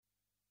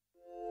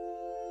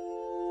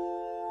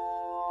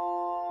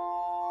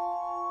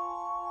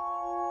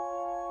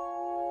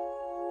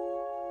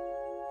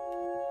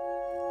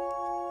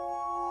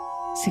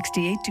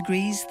68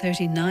 degrees,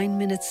 39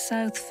 minutes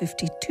south,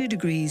 52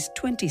 degrees,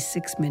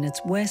 26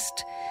 minutes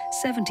west,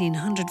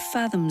 1,700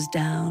 fathoms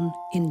down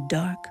in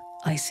dark,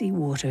 icy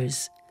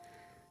waters.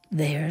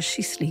 There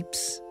she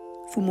sleeps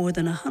for more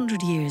than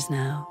 100 years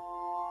now.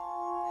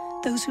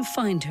 Those who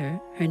find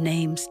her, her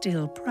name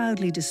still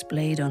proudly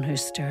displayed on her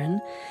stern,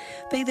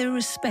 pay their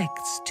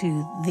respects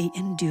to the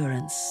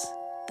Endurance,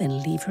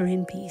 then leave her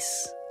in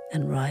peace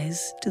and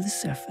rise to the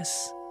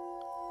surface.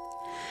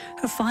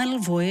 Her final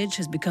voyage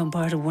has become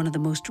part of one of the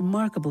most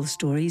remarkable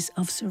stories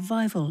of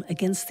survival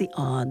against the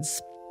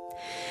odds.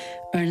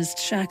 Ernest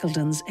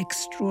Shackleton's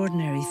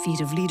extraordinary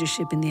feat of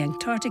leadership in the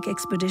Antarctic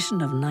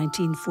expedition of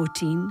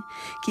 1914,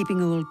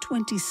 keeping all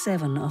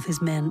 27 of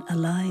his men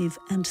alive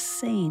and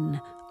sane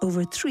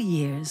over 3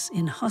 years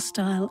in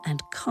hostile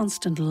and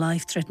constant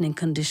life-threatening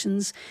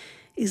conditions,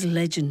 is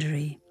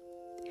legendary.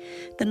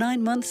 The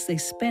 9 months they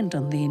spent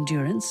on the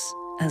Endurance,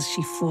 as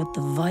she fought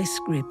the vice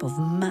grip of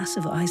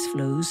massive ice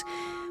floes,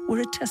 were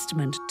a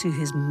testament to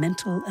his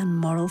mental and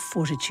moral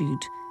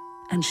fortitude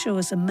and show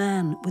us a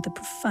man with a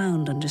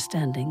profound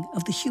understanding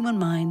of the human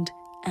mind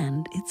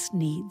and its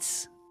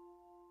needs.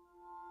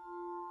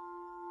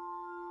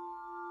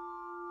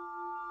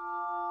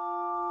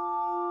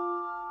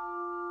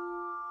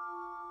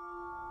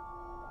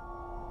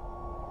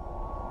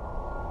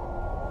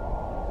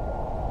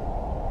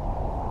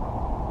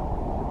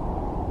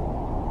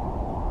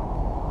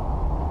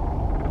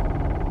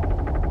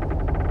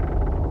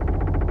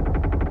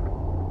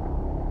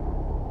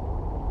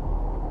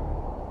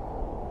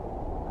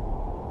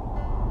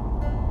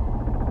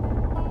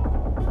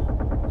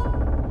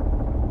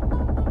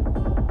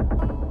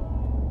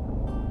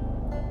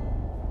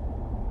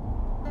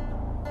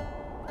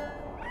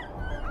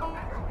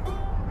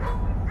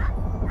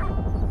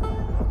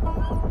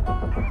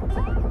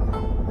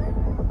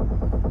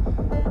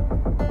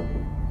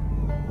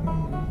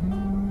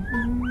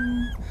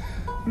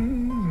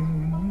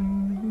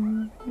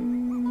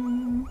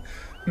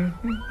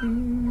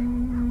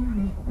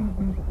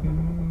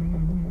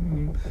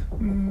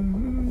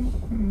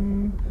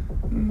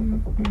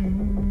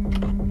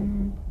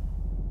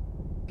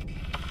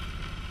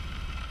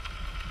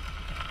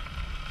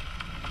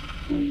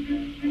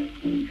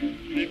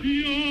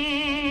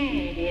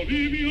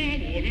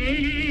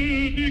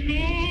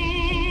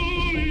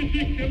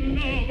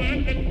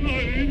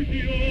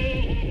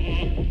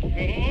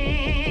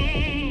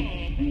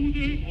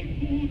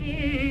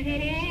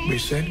 We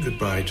said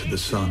goodbye to the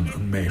sun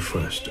on May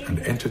 1st and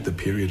entered the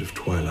period of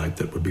twilight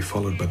that would be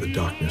followed by the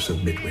darkness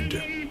of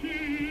midwinter.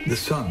 The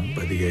sun,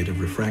 by the aid of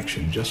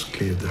refraction, just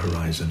cleared the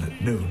horizon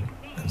at noon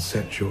and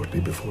set shortly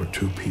before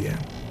 2 p.m.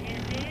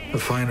 A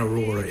fine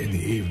aurora in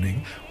the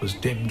evening was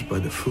dimmed by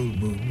the full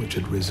moon which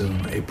had risen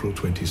on April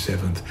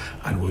 27th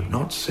and would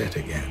not set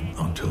again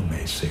until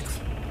May 6th.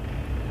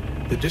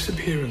 The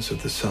disappearance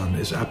of the sun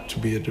is apt to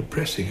be a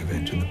depressing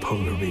event in the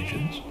polar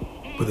regions,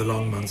 where the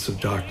long months of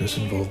darkness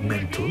involve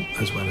mental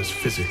as well as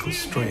physical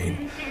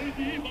strain.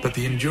 But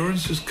the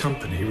Endurance's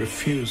company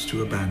refused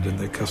to abandon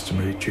their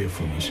customary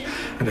cheerfulness,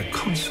 and a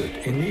concert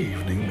in the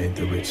evening made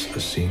the Ritz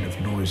a scene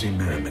of noisy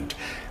merriment,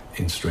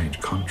 in strange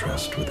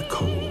contrast with the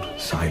cold,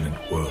 silent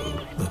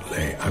world that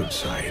lay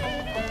outside.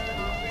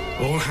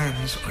 All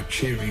hands are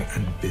cheery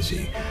and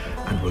busy,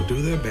 and will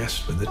do their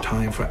best when the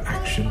time for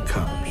action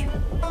comes.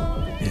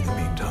 In the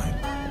meantime,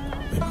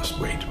 we must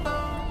wait.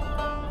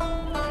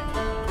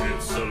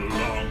 It's a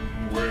long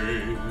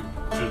way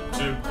to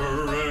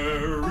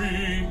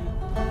Tipperary.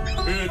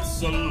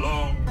 It's a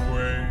long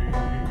way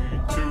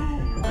to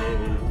go.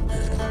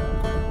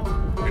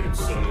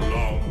 It's a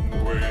long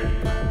way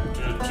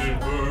to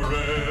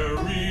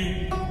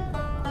Tipperary,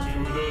 to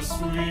the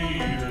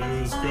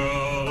sweetest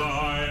girl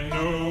I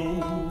know.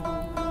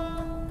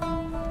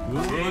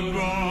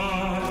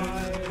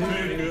 Goodbye,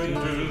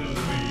 Piccadilly.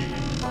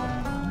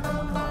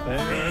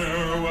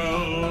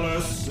 Farewell,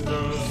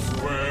 Leicester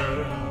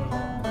Square.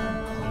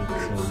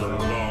 It's a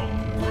long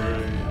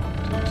way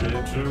to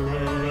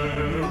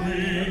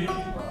Tipperary,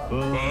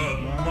 but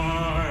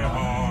my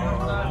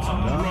heart's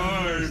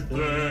right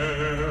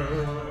there.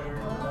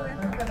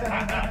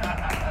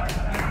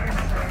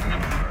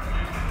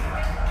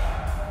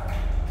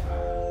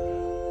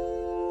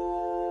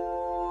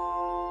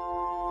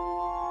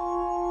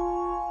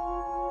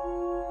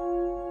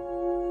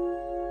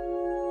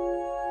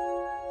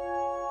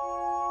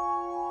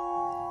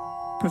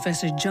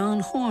 Professor John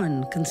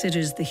Horn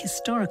considers the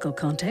historical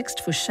context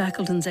for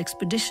Shackleton's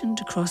expedition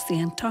to cross the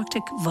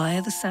Antarctic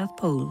via the South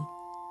Pole.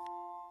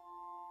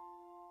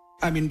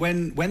 I mean,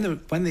 when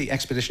the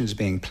expedition is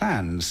being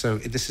planned, so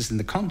this is in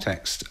the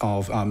context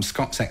of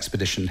Scott's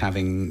expedition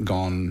having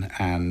gone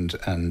and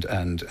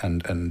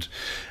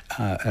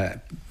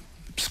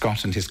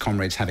Scott and his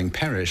comrades having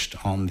perished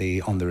on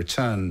the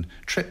return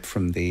trip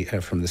from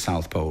the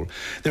South Pole.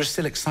 There is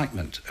still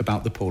excitement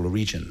about the polar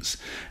regions,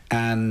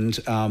 and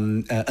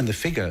the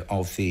figure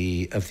of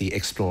the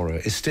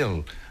explorer is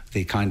still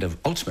the kind of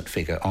ultimate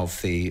figure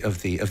of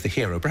the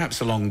hero,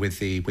 perhaps along with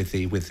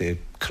the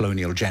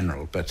colonial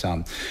general, but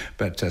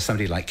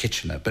somebody like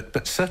Kitchener.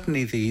 But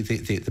certainly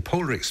the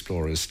polar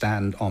explorers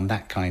stand on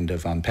that kind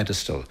of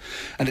pedestal,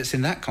 and it's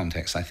in that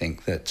context, I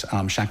think, that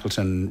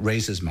Shackleton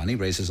raises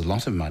a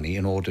lot of money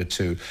in order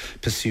to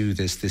pursue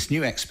this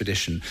new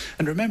expedition.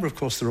 And remember, of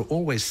course, there are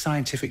always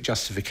scientific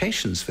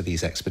justifications for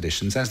these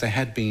expeditions, as there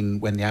had been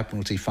when the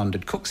Admiralty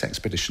funded Cook's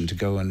expedition to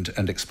go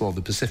and explore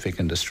the Pacific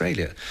and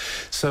Australia.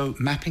 So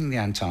mapping the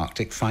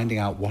Antarctic, finding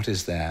out what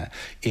is there,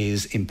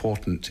 is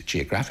important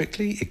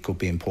geographically, it could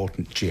be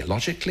important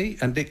geologically,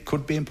 and it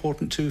could be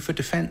important too for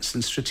defence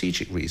and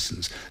strategic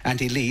reasons. And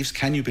he leaves,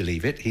 can you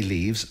believe it, he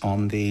leaves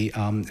on the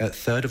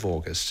 3rd of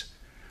August,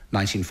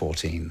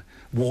 1914.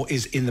 War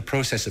is in the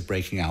process of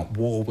breaking out.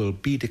 War will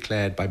be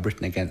declared by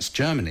Britain against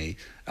Germany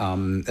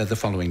the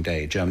following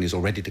day. Germany has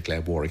already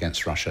declared war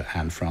against Russia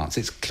and France.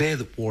 It's clear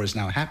that war is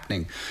now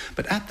happening.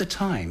 But at the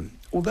time,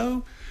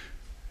 although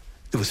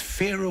there was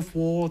fear of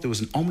war, there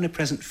was an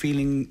omnipresent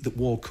feeling that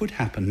war could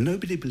happen,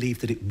 nobody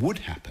believed that it would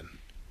happen.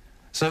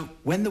 So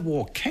when the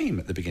war came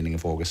at the beginning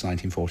of August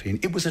 1914,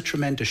 it was a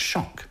tremendous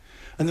shock.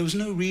 And there was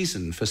no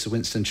reason for Sir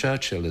Winston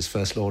Churchill, as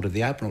First Lord of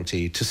the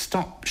Admiralty, to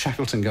stop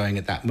Shackleton going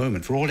at that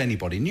moment. For all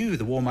anybody knew,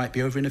 the war might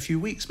be over in a few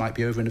weeks, might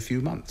be over in a few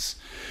months.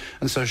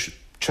 And so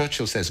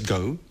Churchill says,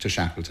 go to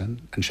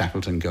Shackleton, and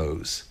Shackleton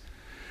goes.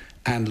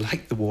 And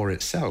like the war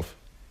itself,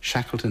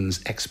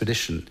 Shackleton's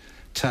expedition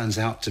turns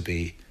out to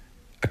be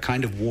a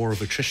kind of war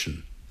of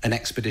attrition, an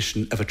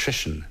expedition of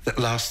attrition that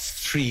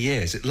lasts 3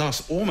 years. It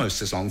lasts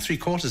almost as long,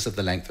 3/4 of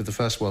the length of the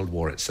First World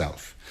War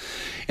itself.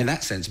 In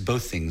that sense,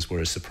 both things were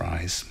a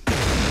surprise.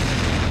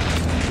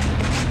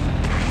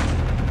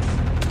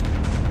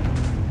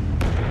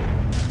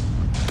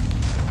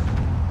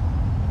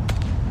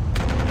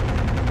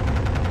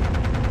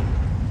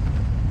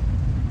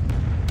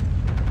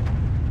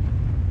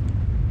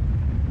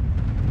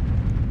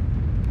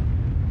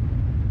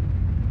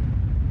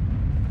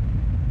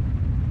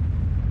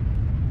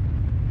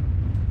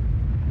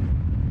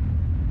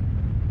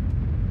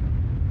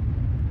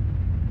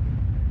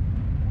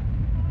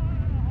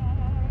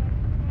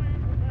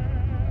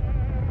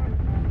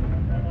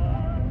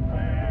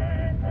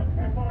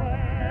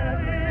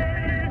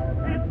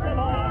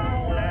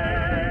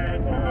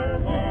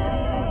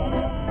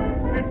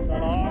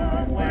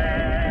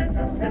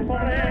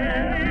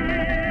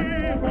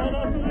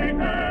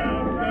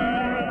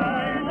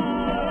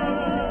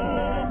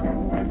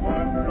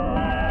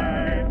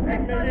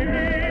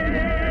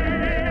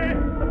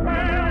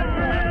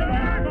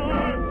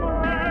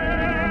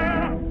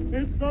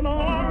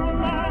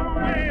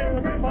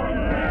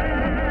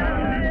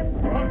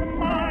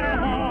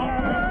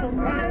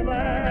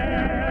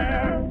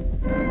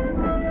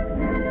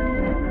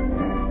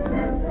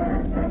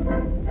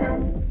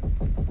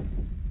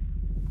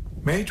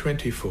 May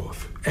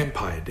 24th,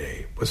 Empire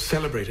Day, was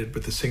celebrated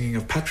with the singing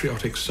of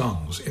patriotic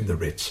songs in the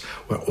Ritz,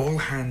 where all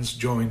hands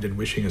joined in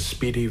wishing a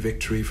speedy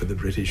victory for the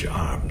British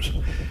arms.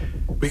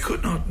 We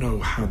could not know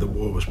how the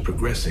war was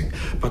progressing,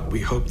 but we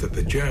hoped that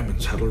the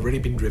Germans had already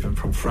been driven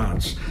from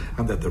France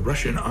and that the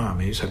Russian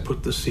armies had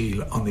put the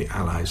seal on the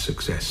Allies'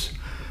 success.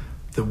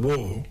 The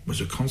war was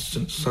a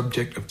constant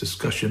subject of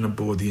discussion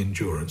aboard the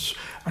Endurance,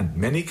 and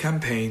many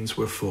campaigns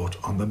were fought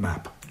on the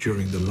map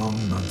during the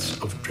long months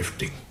of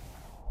drifting.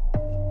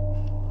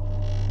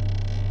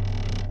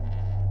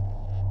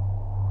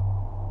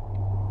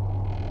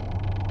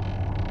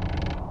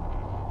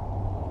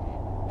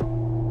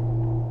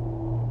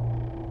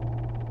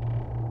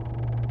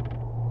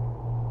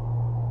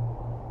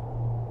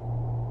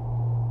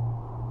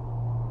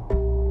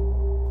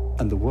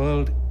 And the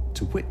world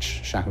to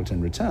which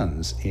Shackleton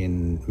returns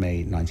in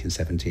May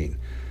 1917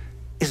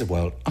 is a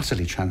world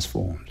utterly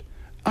transformed,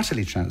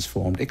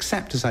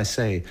 except, as I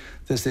say,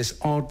 there's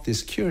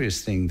this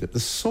curious thing that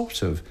the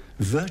sort of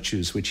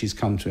virtues which he's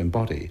come to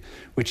embody,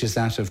 which is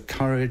that of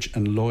courage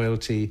and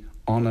loyalty,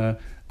 honour,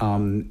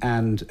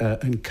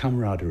 and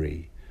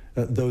camaraderie,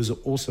 those are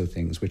also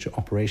things which are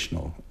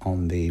operational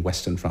on the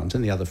Western Front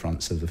and the other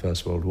fronts of the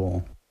First World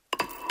War.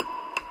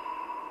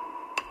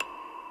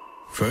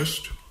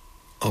 First,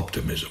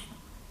 optimism.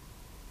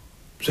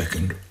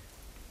 Second,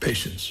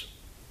 patience.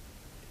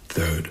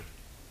 Third,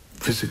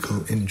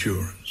 physical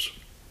endurance.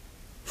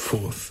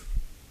 Fourth,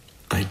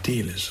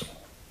 idealism.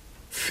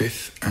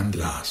 Fifth and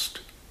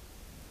last,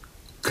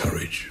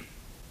 courage.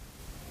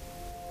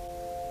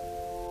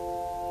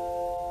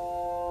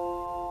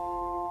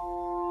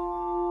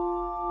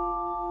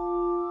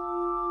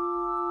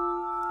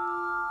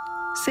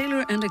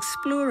 Sailor and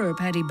explorer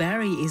Paddy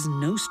Barry is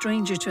no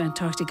stranger to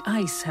Antarctic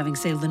ice, having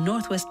sailed the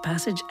Northwest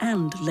Passage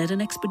and led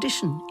an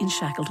expedition in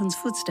Shackleton's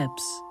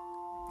footsteps.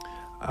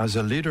 As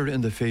a leader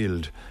in the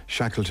field,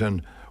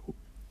 Shackleton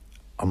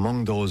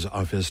among those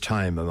of his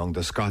time, among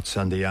the Scotts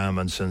and the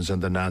Amundsens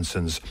and the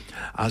Nansens.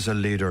 As a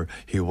leader,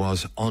 he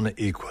was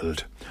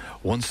unequalled.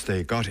 Once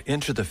they got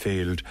into the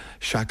field,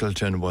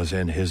 Shackleton was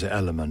in his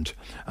element,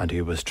 and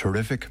he was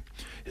terrific.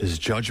 His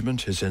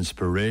judgment, his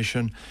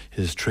inspiration,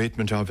 his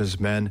treatment of his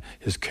men,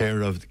 his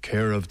care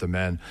of the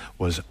men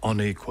was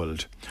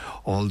unequalled.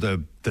 All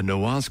the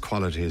nuanced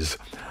qualities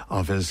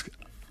of his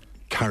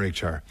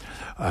character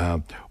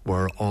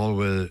were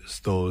always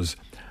those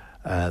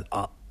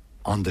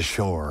on the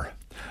shore.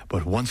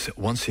 But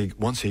once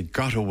he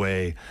got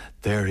away,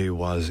 there he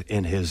was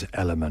in his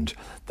element,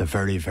 the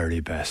very, very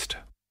best.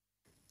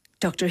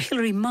 Dr.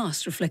 Hilary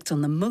Moss reflects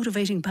on the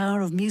motivating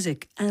power of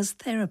music as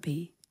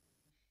therapy.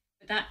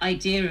 That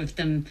idea of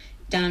them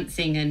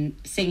dancing and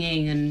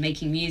singing and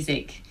making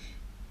music,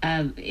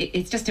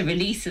 it's just a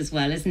release as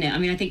well, isn't it? I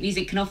mean, I think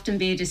music can often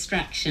be a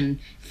distraction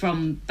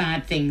from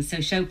bad things.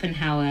 So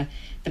Schopenhauer,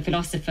 the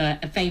philosopher,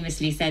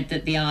 famously said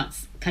that the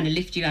arts kind of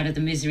lift you out of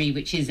the misery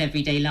which is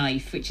everyday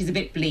life, which is a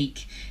bit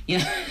bleak, you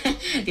know,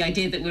 the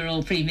idea that we're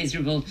all pretty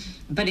miserable.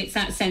 But it's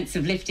that sense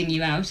of lifting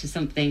you out of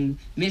something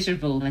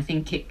miserable. I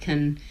think it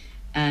can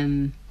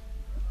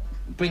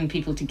bring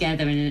people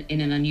together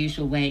in an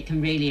unusual way. It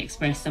can really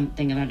express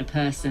something about a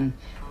person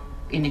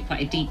in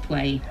quite a deep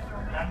way.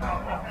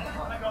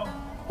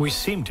 We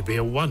seem to be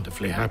a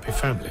wonderfully happy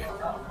family,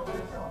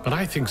 but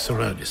I think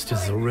Sir Ernest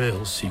is the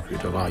real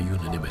secret of our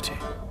unanimity.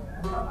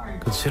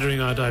 Considering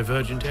our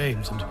divergent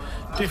aims and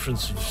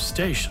difference of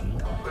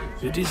station,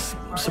 it is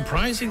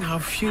surprising how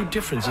few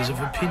differences of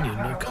opinion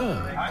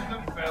occur.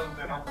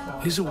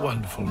 He's a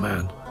wonderful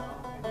man.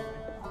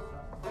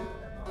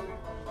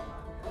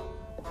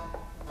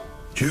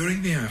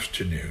 During the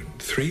afternoon,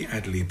 3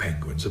 Adelie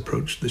penguins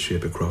approached the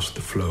ship across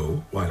the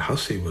floe while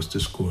Hussey was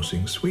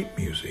discoursing sweet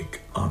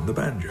music on the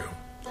banjo.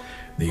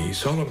 The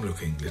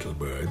solemn-looking little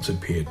birds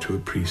appeared to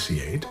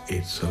appreciate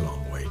It's a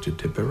Long Way to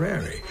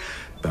Tipperary,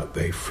 but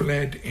they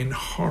fled in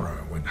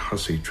horror when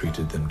Hussey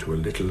treated them to a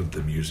little of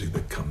the music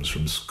that comes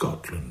from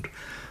Scotland.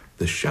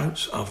 The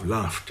shouts of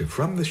laughter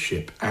from the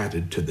ship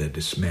added to their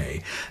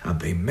dismay,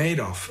 and they made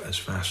off as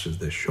fast as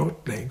their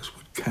short legs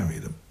would carry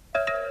them.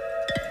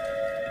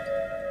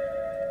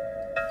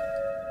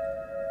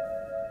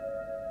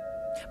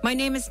 My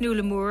name is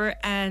Nuala Moore,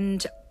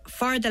 and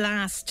for the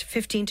last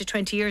 15 to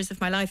 20 years of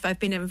my life, I've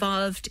been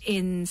involved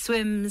in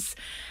swims,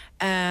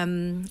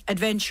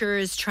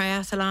 adventures,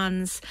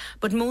 triathlons,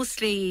 but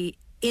mostly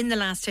in the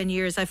last 10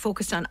 years, I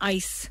focused on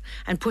ice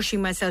and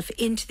pushing myself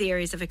into the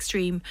areas of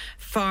extreme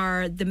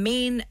for the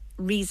main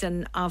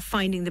reason of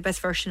finding the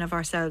best version of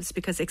ourselves,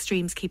 because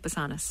extremes keep us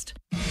honest.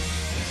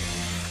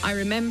 I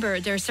remember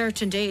there are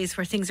certain days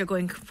where things are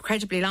going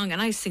incredibly long and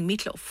I sing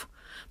Meatloaf.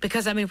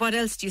 Because, I mean, what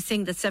else do you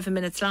sing that's 7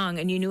 minutes long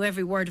and you knew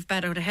every word of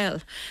Bad Out of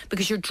Hell?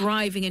 Because you're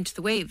driving into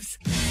the waves.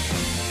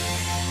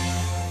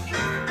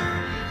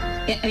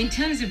 In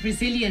terms of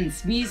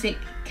resilience, music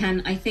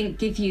can, I think,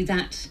 give you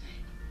that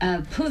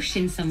push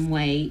in some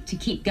way to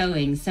keep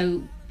going.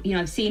 So, you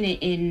know, I've seen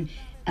it in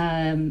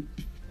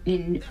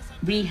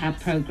rehab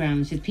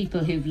programs with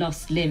people who've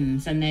lost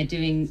limbs, and they're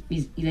doing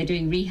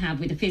rehab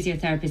with a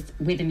physiotherapist,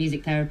 with a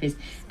music therapist,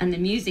 and the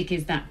music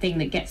is that thing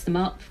that gets them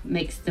up,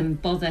 makes them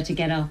bother to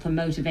get up, and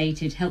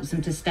motivated, helps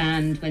them to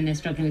stand when they're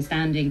struggling with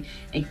standing.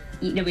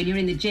 You know, when you're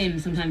in the gym,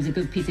 sometimes a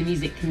good piece of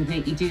music can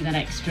make you do that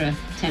extra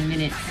 10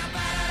 minutes.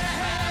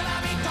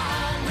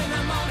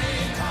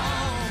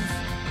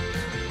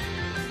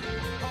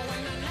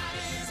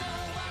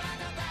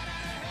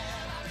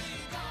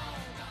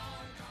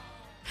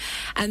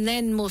 And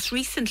then most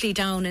recently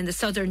down in the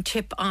southern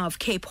tip of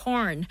Cape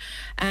Horn,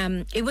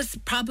 it was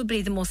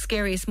probably the most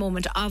scariest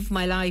moment of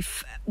my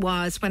life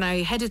was when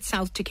I headed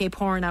south to Cape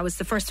Horn. I was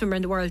the first swimmer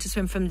in the world to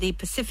swim from the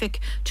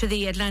Pacific to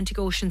the Atlantic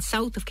Ocean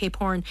south of Cape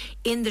Horn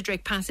in the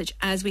Drake Passage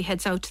as we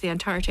head south to the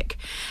Antarctic.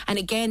 And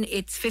again,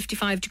 it's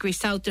 55 degrees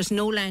south. There's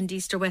no land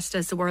east or west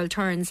as the world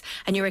turns,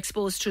 and you're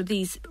exposed to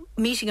these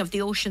meeting of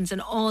the oceans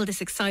and all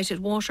this excited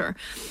water.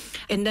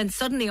 And then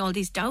suddenly all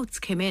these doubts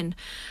came in,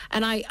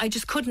 and I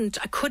just couldn't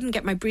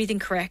get my breathing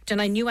correct,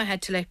 and I knew I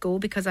had to let go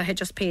because I had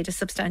just paid a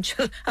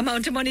substantial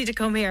amount of money to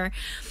come here.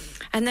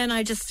 And then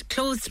I just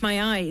closed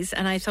my eyes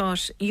and I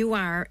thought, you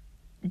are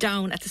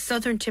down at the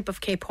southern tip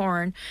of Cape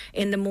Horn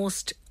in the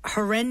most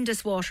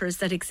horrendous waters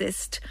that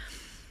exist.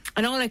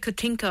 And all I could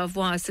think of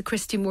was the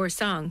Christy Moore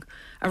song,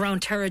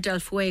 Around Terra del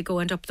Fuego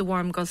and Up the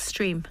Warm Gulf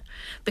Stream,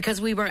 because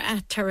we were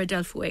at Terra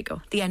del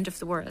Fuego, the end of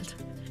the world.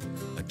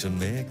 To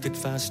make it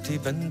fast, he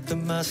bent the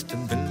mast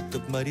and built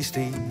up mighty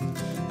steam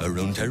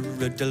around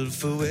Terra del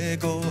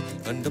Fuego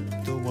and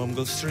up the warm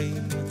Gulf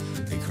Stream.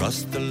 He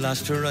crossed the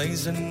last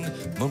horizon,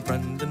 Mount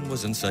Brandon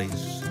was in sight,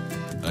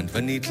 and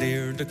when he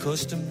cleared the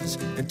customs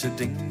into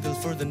Dingle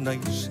for the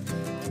night.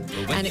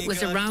 And it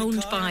was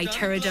around by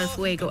Terra del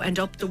Fuego and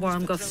up the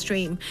warm Gulf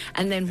Stream,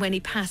 and then when he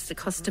passed the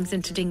customs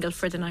into Dingle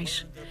for the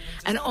night.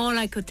 And all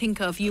I could think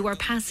of, you are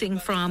passing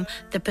from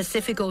the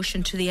Pacific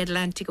Ocean to the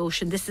Atlantic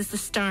Ocean. This is the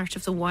start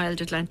of the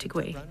wild Atlantic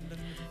Way.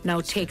 Now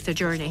take the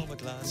journey.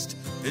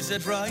 Is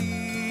it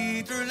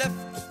right or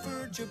left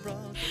for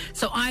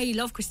So I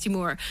love Christy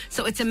Moore.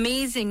 So it's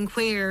amazing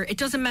where it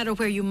doesn't matter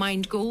where your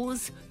mind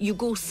goes, you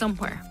go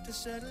somewhere.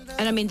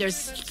 And I mean,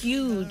 there's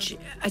huge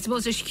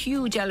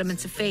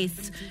elements of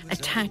faith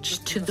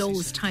attached to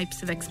those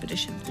types of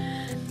expeditions.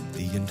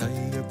 The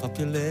entire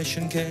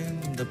population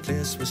came, the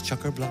place was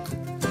chock-a-block.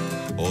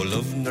 All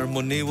of their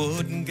money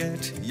wouldn't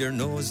get your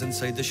nose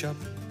inside the shop.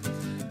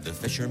 The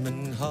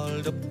fishermen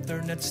hauled up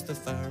their nets, the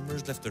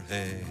farmers left their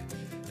hay,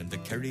 and the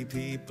Kerry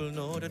people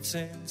know that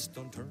saints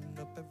don't turn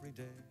up every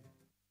day.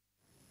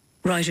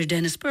 Writer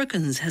Dennis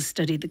Perkins has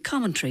studied the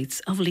common traits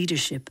of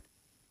leadership.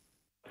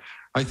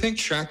 I think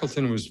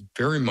Shackleton was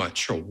very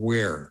much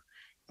aware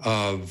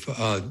of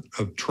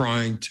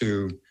trying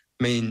to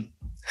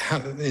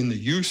in the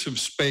use of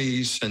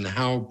space and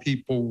how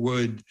people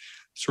would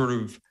sort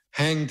of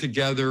hang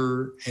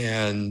together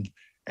and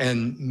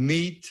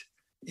meet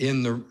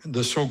in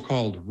the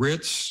so-called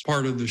Ritz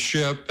part of the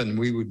ship, and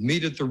we would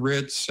meet at the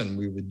Ritz and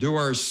we would do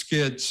our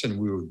skits and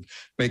we would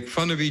make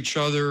fun of each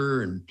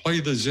other and play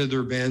the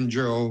zither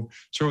banjo.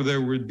 So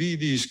there would be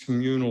these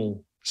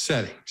communal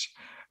settings.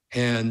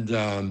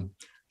 And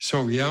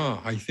so, yeah,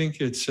 I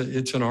think it's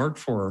an art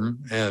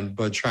form,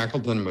 but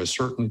Shackleton was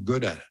certainly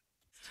good at it.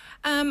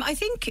 I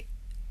think,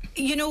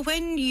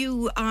 when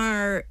you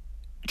are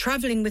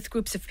traveling with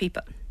groups of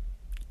people,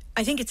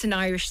 I think it's an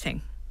Irish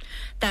thing.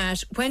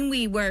 That when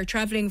we were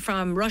travelling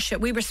from Russia,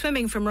 we were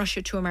swimming from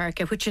Russia to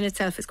America, which in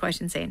itself is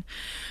quite insane.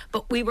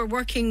 But we were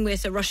working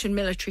with a Russian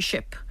military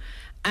ship,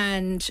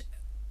 and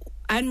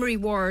Anne-Marie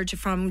Ward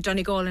from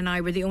Donegal and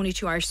I were the only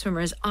two Irish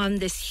swimmers on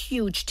this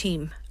huge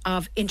team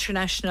of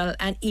international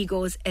and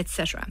egos,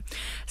 etc.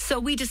 So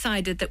we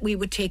decided that we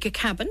would take a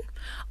cabin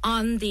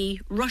on the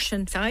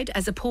Russian side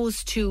as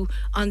opposed to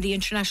on the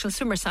international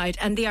swimmer side,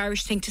 and the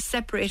Irish thing to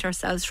separate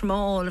ourselves from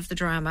all of the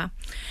drama.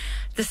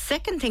 The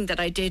second thing that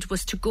I did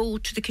was to go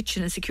to the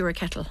kitchen and secure a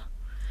kettle,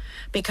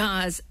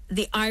 because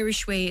the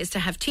Irish way is to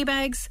have tea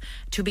bags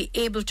to be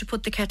able to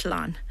put the kettle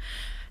on.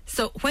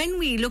 So when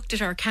we looked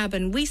at our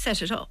cabin, we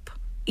set it up,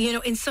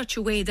 in such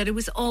a way that it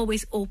was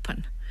always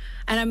open.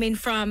 And I mean,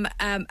 from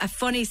a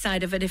funny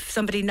side of it, if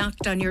somebody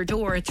knocked on your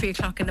door at 3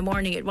 o'clock in the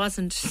morning, it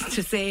wasn't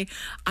to say,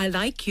 I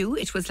like you.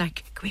 It was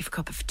like, can we have a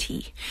cup of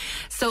tea?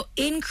 So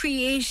in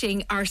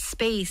creating our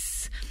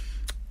space,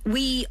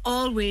 we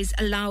always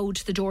allowed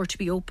the door to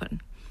be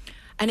open.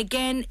 And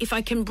again, if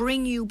I can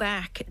bring you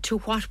back to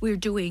what we're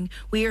doing,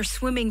 we are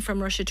swimming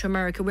from Russia to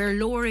America. We're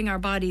lowering our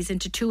bodies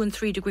into 2 and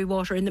 3 degree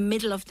water in the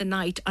middle of the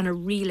night on a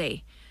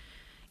relay.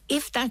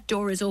 If that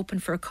door is open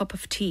for a cup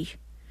of tea,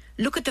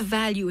 look at the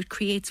value it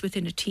creates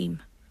within a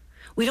team.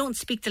 We don't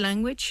speak the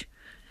language,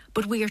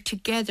 but we are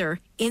together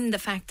in the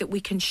fact that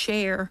we can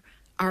share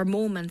our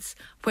moments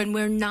when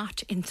we're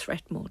not in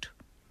threat mode.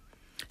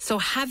 So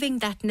having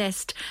that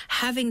nest,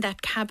 having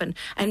that cabin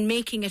and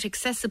making it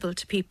accessible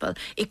to people,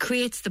 it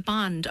creates the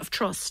bond of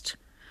trust,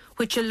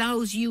 which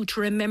allows you to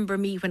remember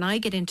me when I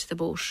get into the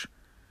boat.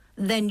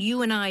 Then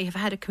you and I have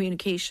had a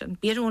communication,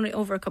 be it only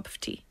over a cup of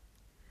tea.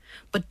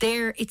 But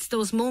it's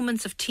those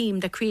moments of team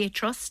that create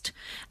trust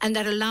and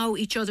that allow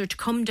each other to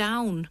come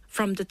down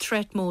from the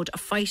threat mode of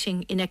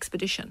fighting in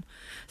expedition.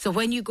 So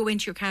when you go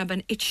into your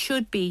cabin, it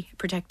should be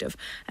protective.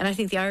 And I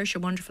think the Irish are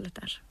wonderful at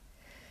that.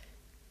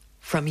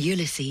 From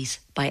Ulysses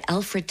by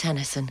Alfred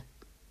Tennyson.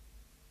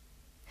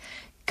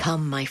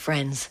 Come, my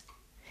friends,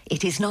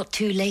 it is not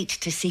too late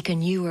to seek a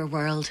newer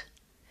world.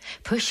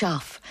 Push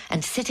off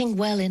and, sitting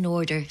well in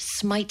order,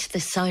 smite the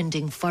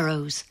sounding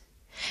furrows.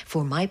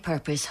 For my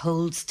purpose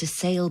holds to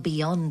sail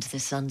beyond the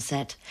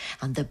sunset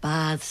and the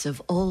baths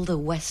of all the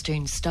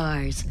western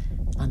stars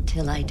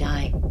until I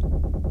die.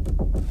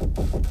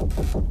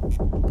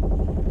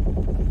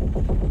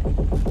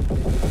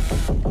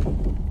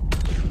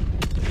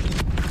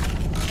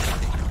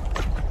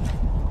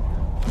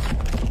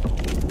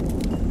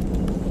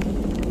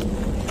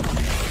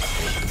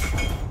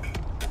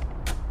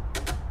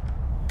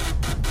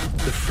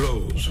 The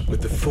floes,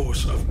 with the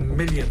force of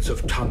millions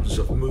of tons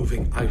of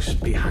moving ice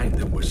behind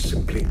them, were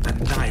simply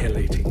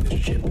annihilating the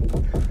ship.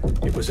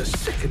 It was a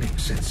sickening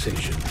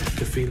sensation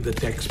to feel the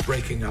decks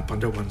breaking up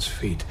under one's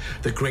feet,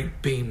 the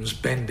great beams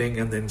bending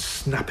and then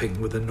snapping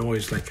with a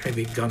noise like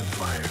heavy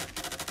gunfire.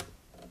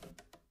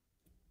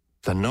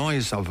 The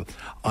noise of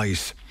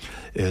ice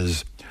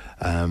is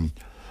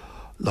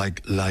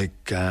like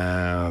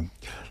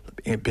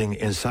being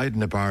inside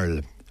in a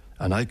barrel.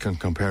 And I can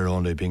compare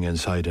only being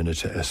inside in a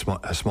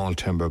small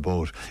timber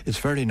boat. It's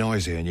very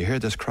noisy, and you hear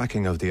this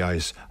cracking of the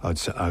ice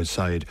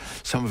outside.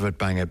 Some of it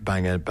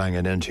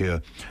banging into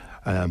you.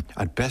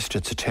 At best,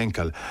 it's a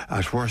tinkle.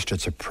 At worst,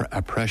 it's a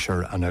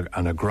pressure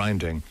and a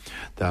grinding.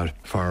 That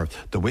for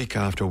the week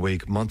after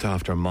week, month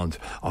after month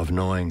of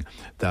knowing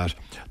that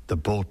the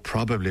boat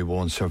probably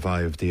won't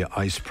survive the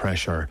ice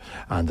pressure,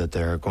 and that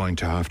they're going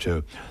to have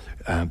to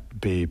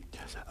be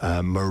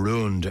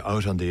marooned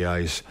out on the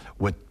ice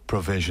with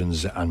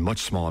provisions and much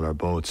smaller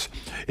boats.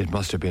 It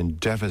must have been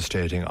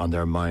devastating on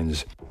their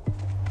minds.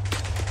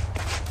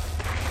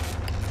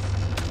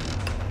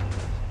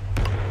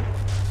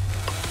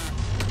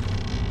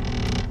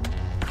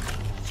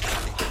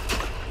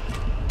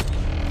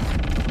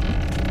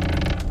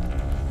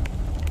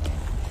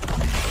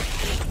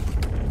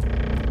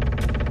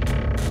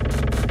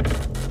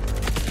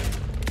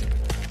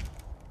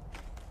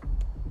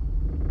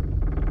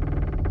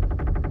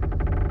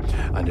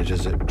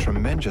 is a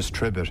tremendous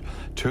tribute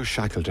to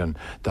Shackleton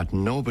that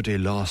nobody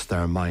lost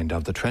their mind.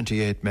 Of the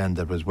 28 men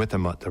that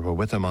were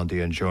with him on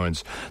the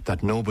Endurance,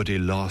 that nobody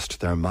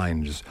lost their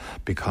minds,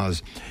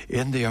 because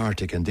in the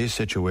Arctic, in these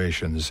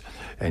situations,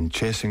 in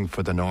chasing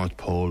for the North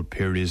Pole,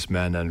 Peary's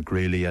men and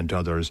Greeley and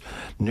others,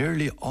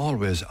 nearly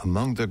always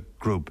among the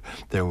group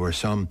there were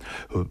some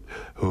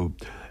who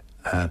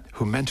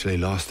mentally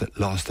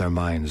lost their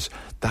minds.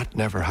 That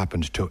never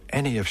happened to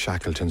any of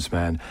Shackleton's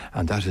men,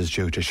 and that is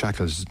due to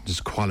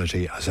Shackleton's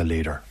quality as a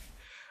leader.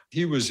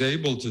 He was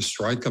able to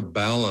strike a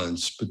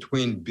balance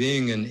between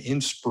being an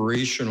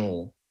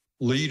inspirational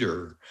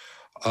leader,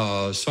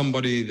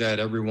 somebody that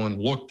everyone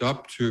looked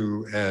up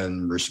to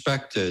and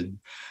respected,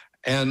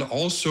 and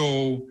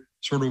also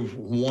sort of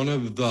one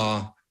of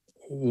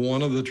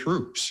the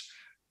troops.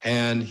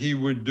 And he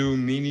would do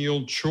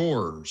menial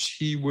chores.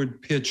 He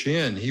would pitch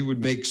in. He would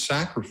make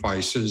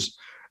sacrifices.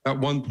 At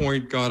one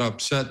point, got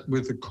upset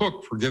with the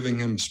cook for giving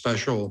him a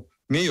special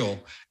meal.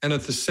 And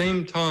at the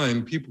same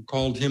time, people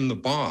called him the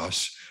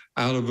boss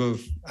out of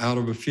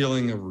a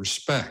feeling of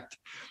respect.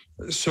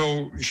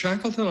 So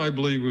Shackleton, I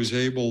believe, was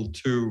able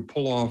to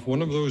pull off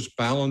one of those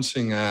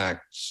balancing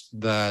acts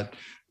that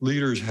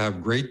leaders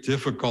have great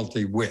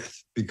difficulty with,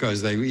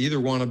 because they either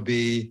want to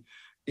be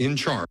in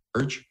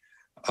charge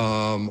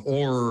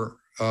or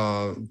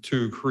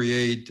to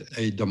create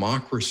a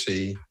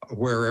democracy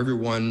where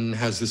everyone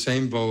has the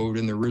same vote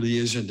and there really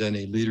isn't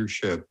any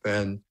leadership.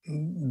 And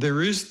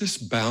there is this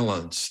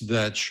balance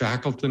that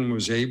Shackleton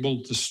was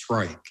able to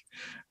strike.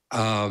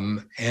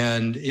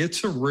 And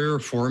it's a rare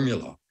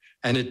formula,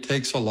 and it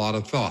takes a lot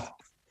of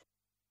thought.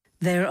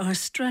 There are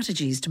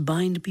strategies to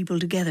bind people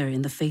together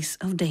in the face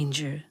of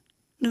danger.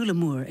 Nuala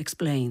Moore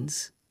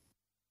explains.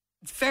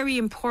 It's very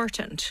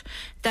important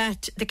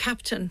that the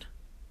captain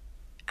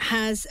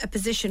has a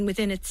position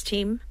within its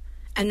team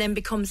and then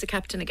becomes the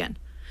captain again.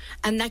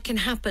 And that can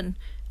happen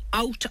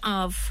out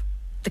of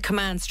the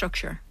command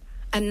structure.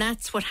 And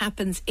that's what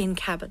happens in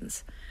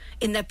cabins,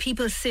 in that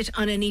people sit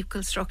on an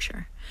equal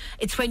structure.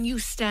 It's when you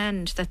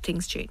stand that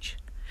things change.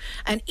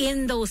 And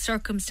in those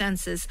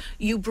circumstances,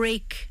 you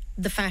break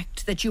the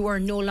fact that you are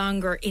no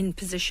longer in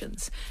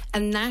positions.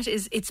 And that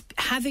is, it's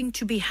having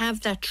to have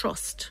that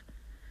trust.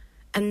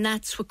 And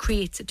that's what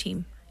creates a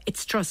team.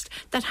 It's trust.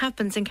 That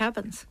happens in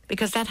cabins,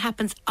 because that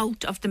happens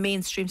out of the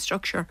mainstream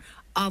structure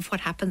of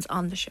what happens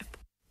on the ship.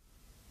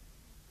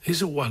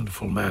 He's a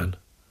wonderful man.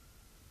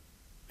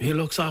 He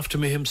looks after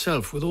me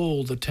himself with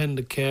all the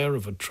tender care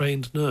of a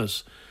trained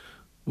nurse,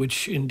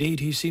 which indeed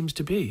he seems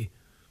to be.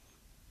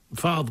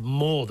 Far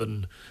more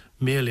than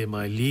merely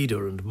my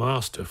leader and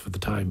master for the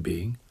time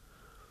being.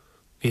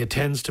 He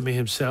attends to me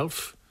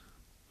himself,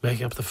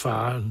 making up the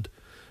fire and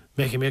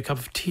making me a cup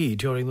of tea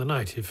during the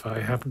night if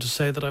I happen to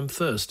say that I'm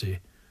thirsty,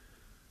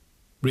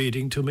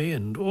 reading to me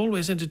and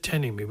always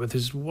entertaining me with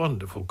his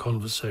wonderful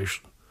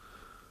conversation,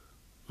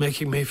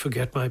 making me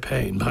forget my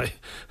pain by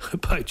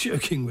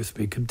joking with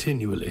me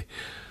continually,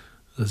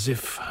 as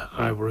if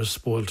I were a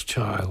spoilt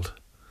child.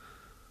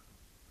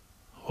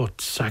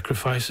 What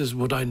sacrifices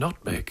would I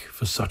not make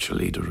for such a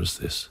leader as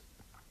this?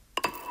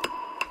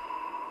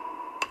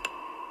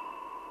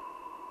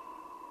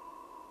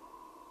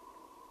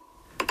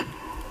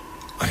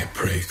 I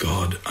pray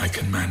God I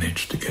can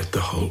manage to get the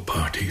whole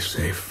party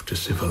safe to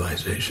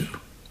civilization.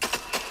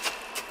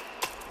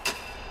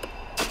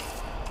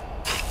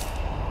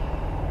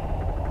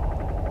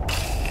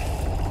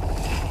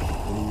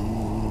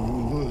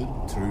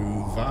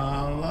 Through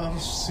valor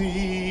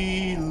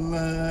see,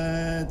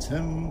 let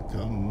him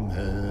come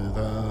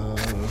hither.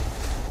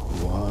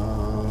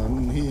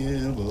 One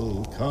here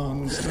will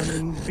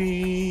constant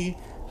be,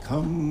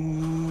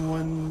 come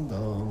wind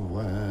or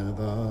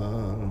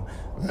weather.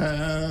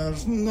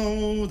 There's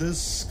no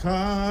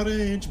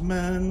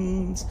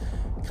discouragement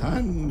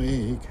can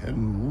make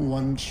him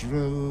once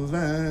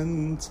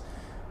relent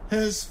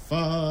his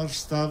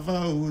first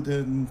avowed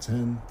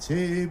intent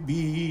to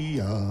be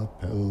a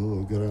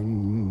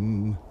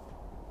pilgrim.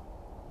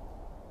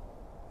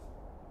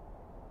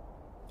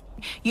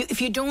 If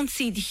you don't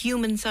see the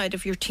human side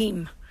of your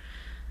team,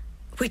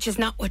 which is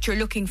not what you're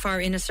looking for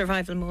in a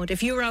survival mode.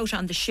 If you're out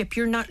on the ship,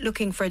 you're not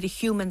looking for the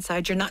human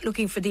side, you're not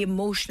looking for the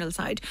emotional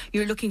side,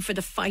 you're looking for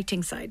the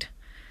fighting side.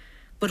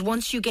 But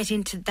once you get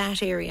into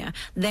that area,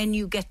 then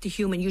you get the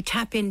human. You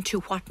tap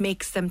into what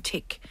makes them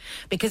tick.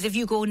 Because if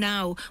you go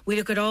now, we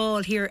look at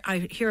all here.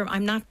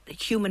 I'm not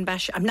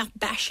I'm not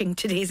bashing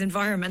today's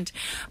environment,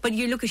 but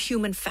you look at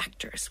human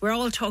factors. We're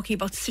all talking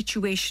about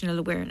situational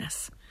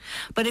awareness.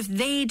 But if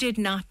they did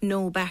not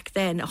know back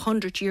then,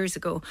 100 years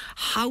ago,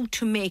 how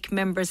to make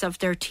members of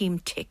their team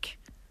tick,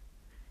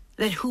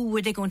 then who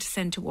were they going to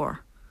send to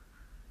war?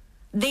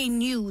 They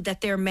knew that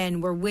their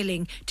men were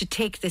willing to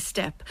take this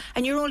step.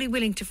 And you're only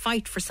willing to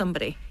fight for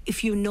somebody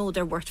if you know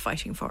they're worth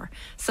fighting for.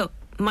 So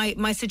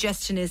my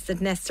suggestion is that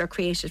nests are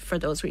created for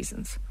those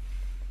reasons.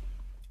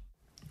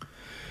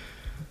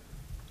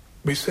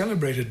 We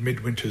celebrated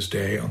Midwinter's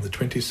Day on the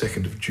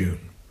 22nd of June.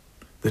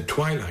 The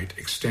twilight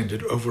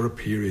extended over a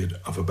period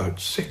of about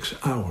 6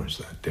 hours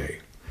that day,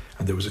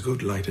 and there was a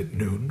good light at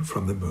noon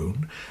from the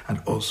moon,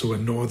 and also a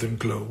northern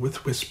glow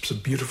with wisps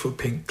of beautiful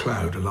pink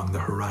cloud along the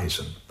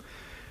horizon.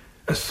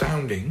 A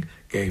sounding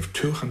gave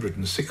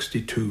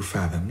 262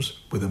 fathoms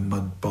with a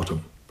mud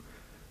bottom.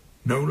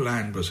 No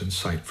land was in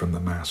sight from the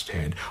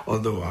masthead,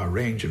 although our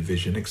range of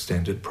vision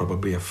extended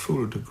probably a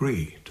full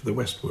degree to the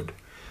westward.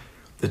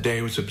 The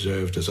day was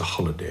observed as a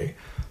holiday,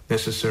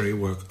 necessary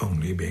work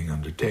only being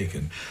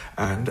undertaken,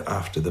 and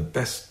after the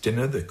best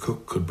dinner the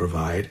cook could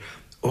provide,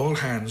 all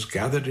hands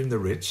gathered in the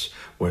Ritz,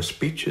 where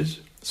speeches,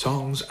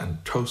 songs,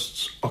 and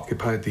toasts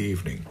occupied the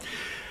evening.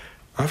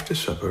 After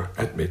supper,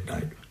 at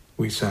midnight,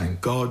 we sang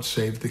God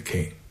Save the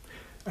King,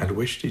 and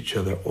wished each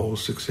other all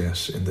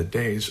success in the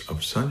days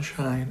of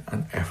sunshine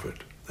and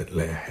effort that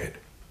lay ahead.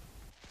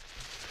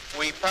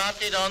 We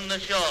Parted on the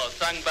Shore,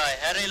 sung by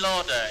Harry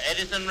Lauder,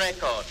 Edison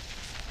Record.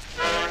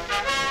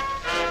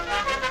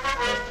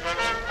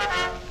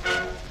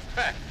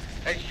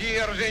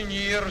 Years and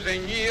years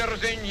and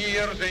years and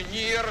years and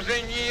years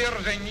and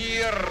years and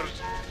years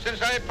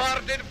since I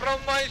parted from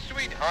my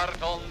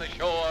sweetheart on the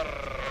shore.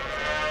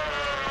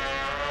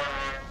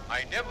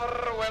 I never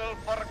will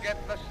forget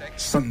the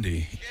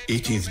Sunday,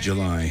 18th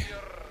July.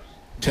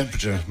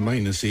 Temperature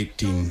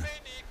 -18.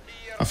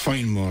 A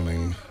fine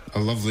morning, a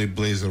lovely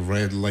blaze of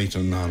red light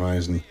on the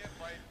horizon,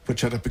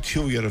 which had a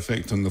peculiar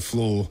effect on the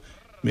flow,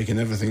 making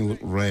everything look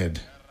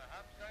red.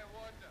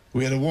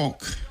 We had a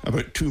walk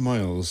about 2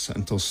 miles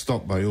until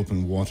stopped by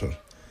open water.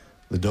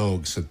 The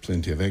dogs had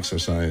plenty of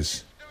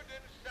exercise.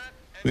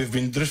 We've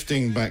been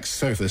drifting back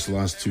south this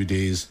last 2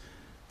 days,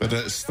 but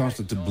it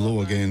started to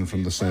blow again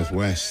from the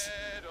southwest,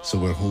 so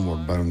we're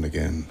homeward bound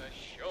again.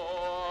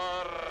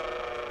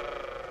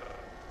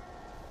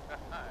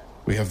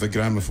 We have the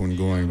gramophone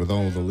going with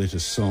all the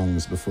latest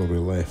songs before we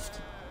left.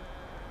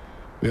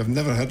 We have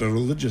never had a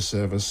religious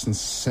service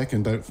since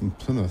second out from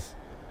Plymouth,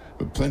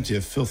 but plenty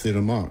of filthy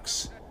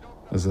remarks,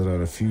 as there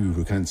are a few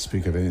who can't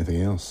speak of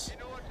anything else.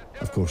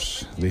 Of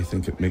course, they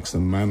think it makes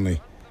them manly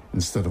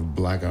instead of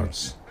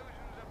blackguards.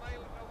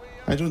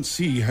 I don't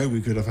see how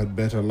we could have had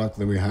better luck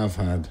than we have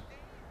had,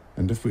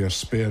 and if we are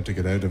spared to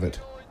get out of it,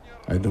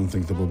 I don't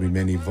think there will be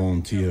many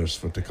volunteers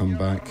for to come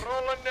back.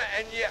 Roland,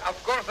 and of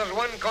course there's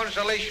one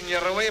consolation,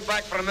 you're away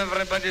back from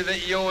everybody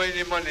that you owe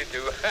any money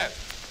to.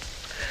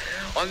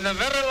 On the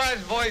very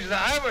last voyage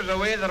that I was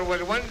away, there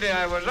was one day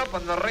I was up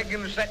on the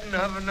rigging sitting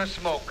having a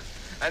smoke.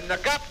 And the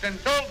captain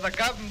told the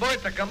cabin boy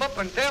to come up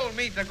and tell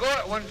me to go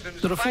at once and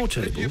There are 4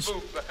 tables.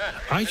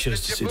 I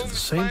chose to sit at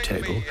the same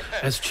table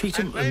as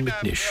Cheetham and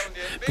McNish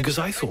because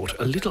I thought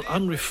a little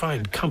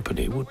unrefined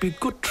company would be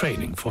good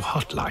training for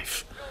hot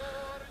life.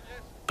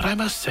 But I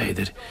must say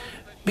that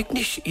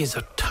McNish is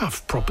a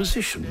tough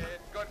proposition.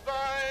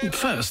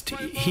 First,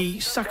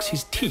 he sucks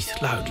his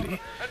teeth loudly,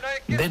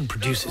 then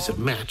produces a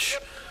match,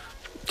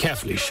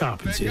 carefully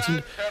sharpens it,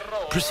 and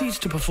proceeds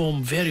to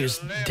perform various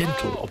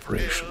dental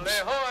operations.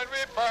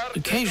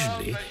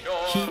 Occasionally,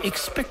 he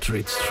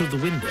expectorates through the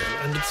window,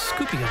 and it's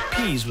scooping up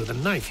peas with a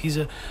knife. He's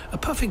a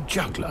perfect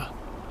juggler.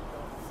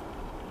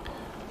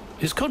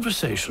 His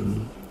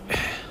conversation...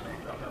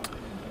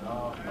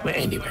 Well,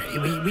 anyway,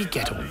 we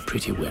get on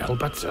pretty well,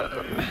 but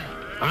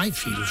I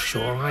feel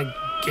sure I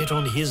get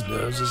on his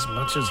nerves as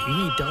much as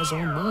he does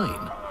on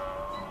mine.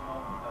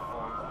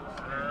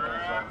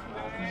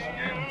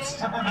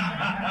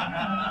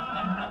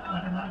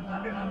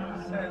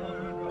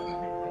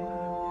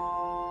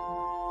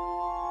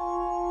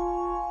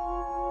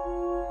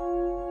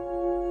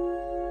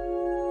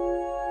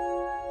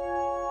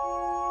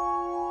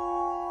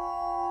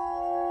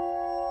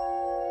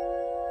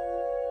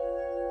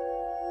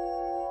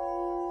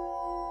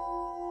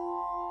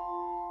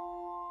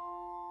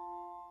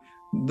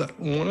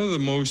 One of the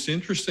most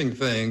interesting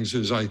things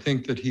is I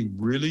think that he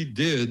really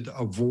did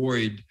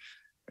avoid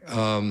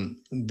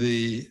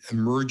the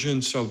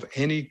emergence of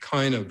any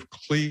kind of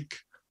clique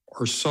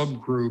or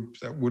subgroup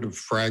that would have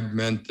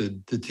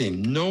fragmented the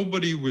team.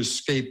 Nobody was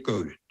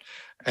scapegoated,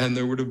 and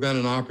there would have been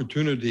an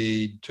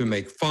opportunity to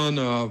make fun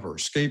of or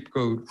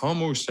scapegoat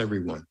almost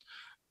everyone.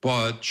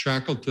 But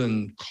Shackleton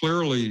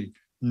clearly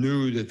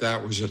knew that that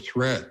was a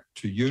threat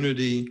to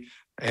unity,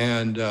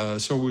 and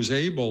so was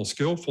able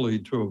skillfully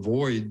to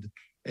avoid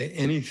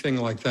anything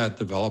like that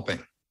developing.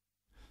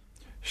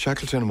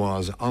 Shackleton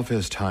was, of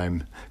his time,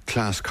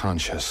 class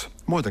conscious,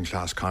 more than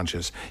class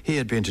conscious. He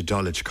had been to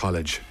Dulwich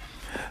College.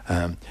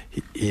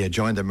 He had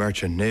joined the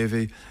Merchant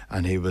Navy,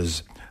 and he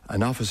was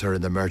an officer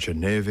in the Merchant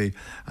Navy,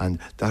 and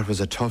that was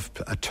a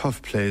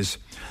tough place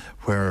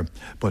where,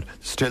 but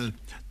still,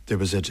 there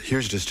was a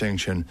huge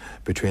distinction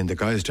between the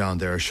guys down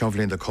there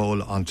shoveling the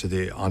coal onto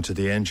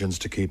the engines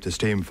to keep the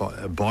steam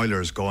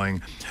boilers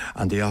going,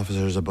 and the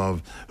officers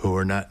above who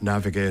were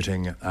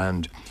navigating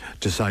and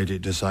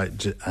deciding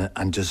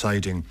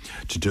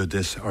to do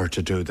this or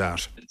to do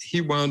that.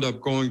 He wound up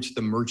going to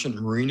the Merchant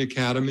Marine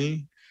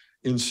Academy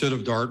instead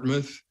of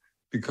Dartmouth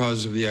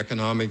because of the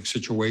economic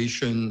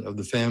situation of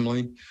the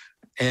family.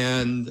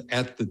 And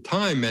at the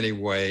time,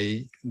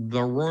 anyway,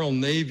 the Royal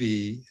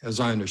Navy, as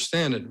I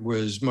understand it,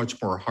 was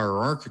much more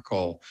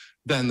hierarchical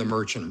than the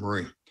Merchant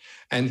Marine.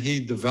 And he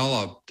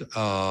developed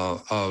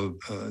having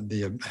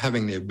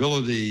the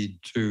ability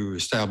to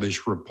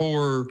establish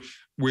rapport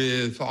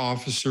with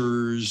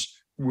officers,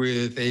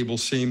 with able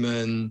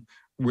seamen,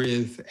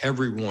 with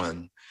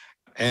everyone.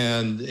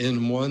 And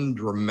in one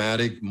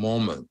dramatic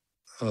moment,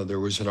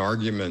 there was an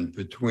argument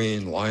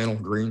between Lionel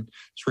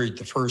Greenstreet,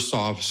 the first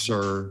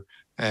officer,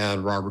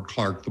 and Robert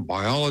Clark, the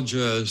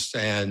biologist.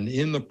 And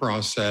in the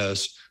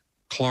process,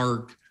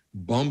 Clark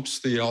bumps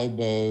the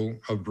elbow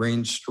of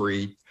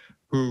Greenstreet,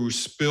 who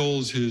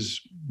spills his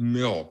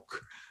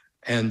milk.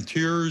 And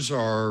tears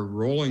are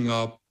rolling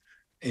up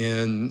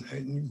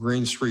in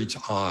Greenstreet's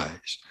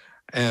eyes.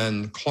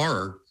 And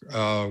Clark,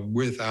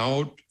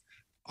 without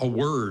a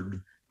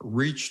word,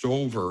 reached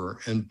over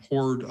and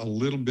poured a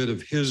little bit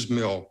of his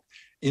milk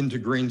into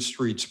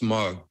Greenstreet's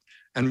mug.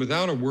 And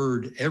without a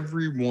word,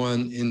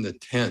 everyone in the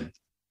tent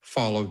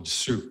followed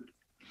suit.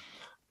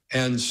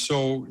 And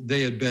so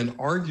they had been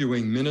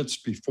arguing minutes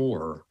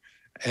before,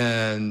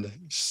 and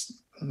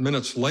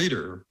minutes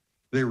later,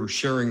 they were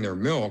sharing their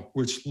milk,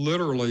 which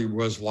literally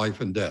was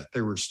life and death.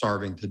 They were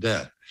starving to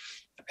death.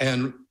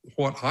 And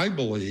what I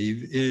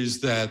believe is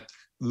that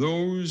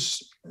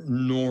those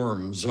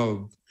norms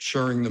of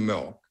sharing the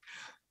milk,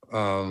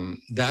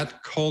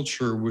 that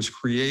culture was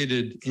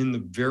created in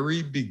the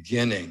very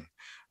beginning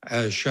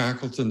as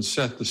Shackleton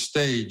set the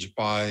stage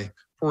by,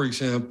 for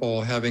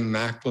example, having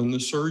Macklin the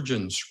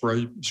surgeon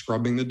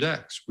scrubbing the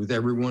decks with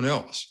everyone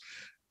else.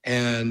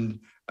 And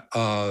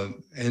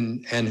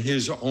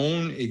his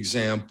own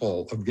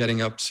example of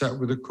getting upset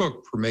with a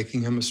cook for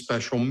making him a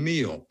special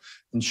meal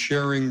and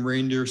sharing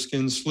reindeer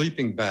skin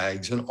sleeping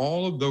bags. And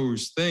all of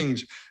those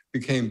things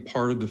became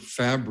part of the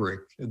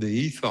fabric, the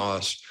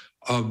ethos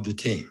of the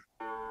team.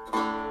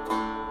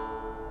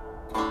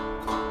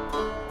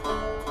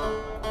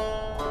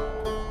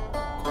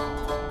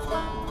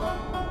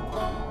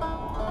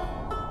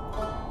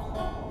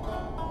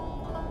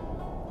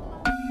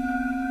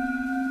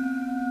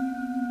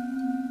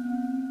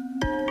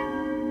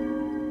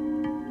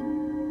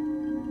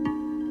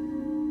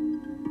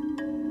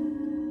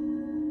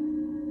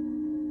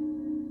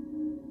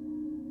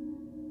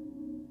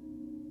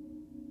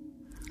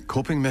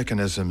 Coping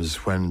mechanisms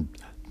when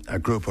a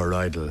group are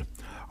idle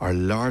are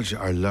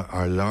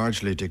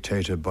largely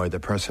dictated by the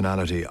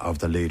personality of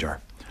the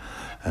leader.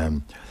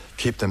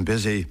 Keep them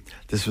busy.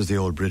 This was the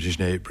old British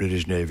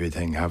Navy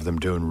thing. Have them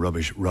doing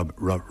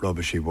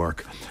rubbishy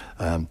work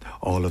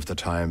all of the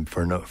time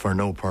for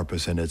no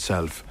purpose in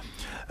itself.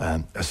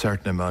 A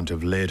certain amount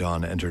of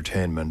laid-on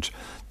entertainment.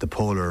 The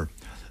polar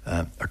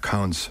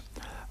accounts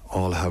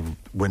all have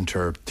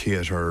winter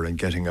theatre and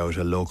getting out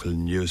a local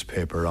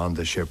newspaper on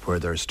the ship where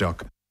they're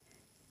stuck.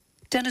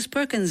 Dennis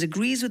Perkins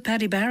agrees with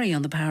Paddy Barry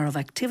on the power of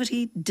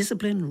activity,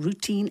 discipline,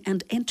 routine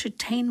and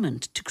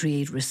entertainment to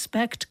create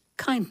respect,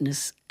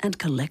 kindness and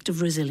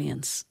collective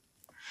resilience.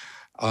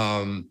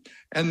 And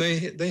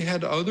they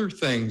had other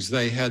things.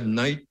 They had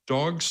night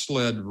dog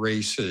sled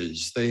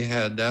races. They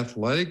had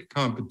athletic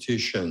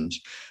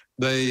competitions.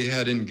 They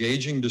had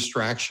engaging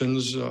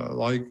distractions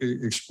like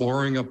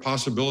exploring a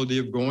possibility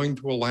of going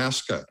to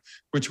Alaska,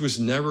 which was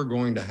never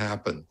going to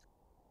happen.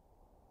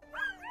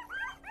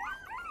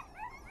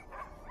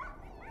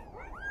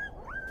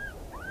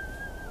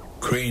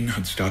 Crane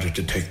had started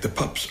to take the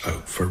pups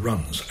out for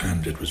runs,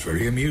 and it was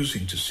very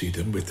amusing to see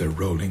them with their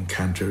rolling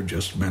canter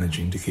just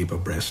managing to keep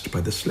abreast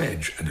by the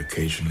sledge and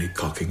occasionally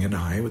cocking an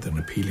eye with an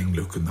appealing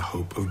look in the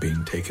hope of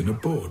being taken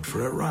aboard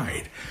for a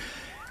ride.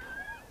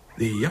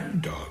 The young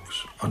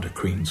dogs, under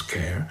Crane's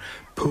care,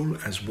 pull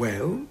as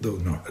well, though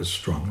not as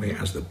strongly,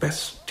 as the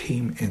best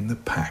team in the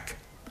pack.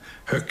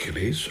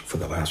 Hercules, for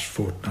the last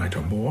fortnight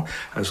or more,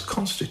 has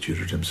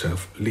constituted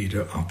himself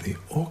leader of the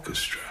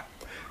orchestra.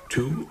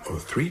 2 or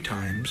 3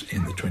 times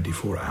in the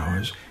 24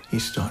 hours, he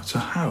starts a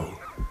howl,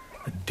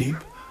 a deep,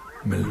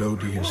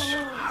 melodious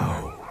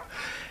howl.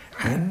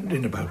 And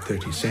in about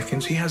 30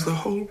 seconds, he has the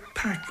whole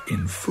pack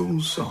in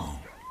full song,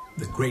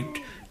 the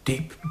great,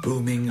 deep,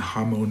 booming,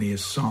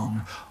 harmonious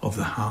song of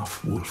the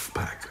half-wolf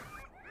pack.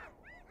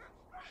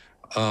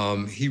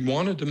 He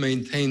wanted to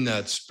maintain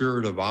that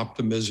spirit of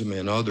optimism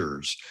in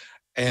others.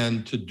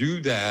 And to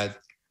do that,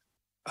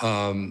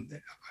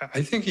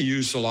 I think he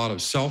used a lot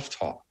of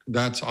self-talk.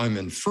 I'm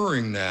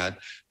inferring that,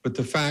 but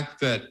the fact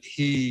that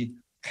he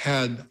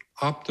had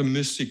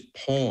optimistic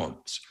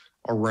poems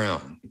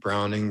around,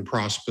 Browning,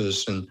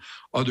 Prospice, and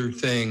other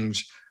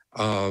things,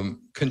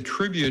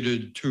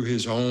 contributed to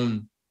his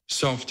own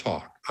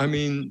self-talk. I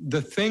mean,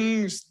 the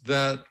things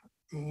that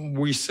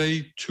we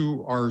say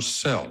to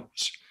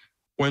ourselves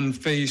when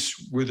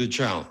faced with a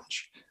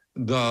challenge.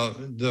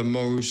 The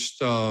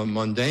most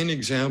mundane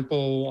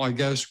example, I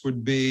guess,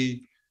 would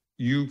be,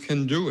 you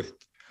can do it.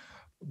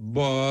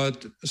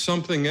 But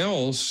something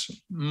else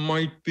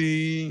might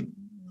be,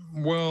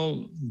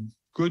 well,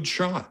 good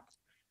shot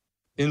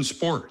in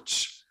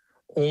sports.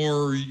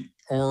 Or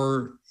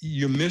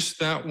you missed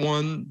that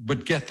one,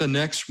 but get the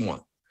next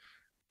one.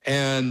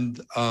 And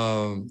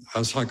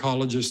a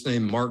psychologist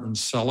named Martin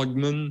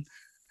Seligman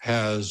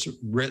has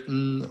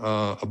written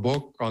a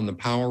book on the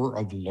power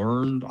of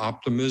learned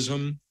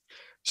optimism.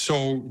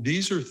 So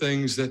these are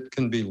things that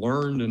can be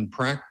learned and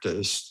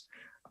practiced.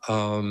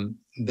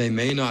 They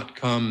may not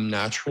come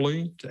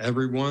naturally to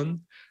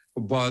everyone,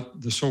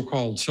 but the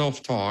so-called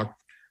self-talk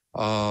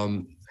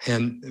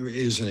and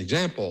is an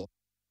example.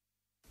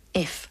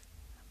 If,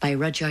 by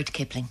Rudyard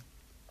Kipling.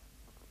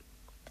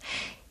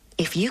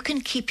 If you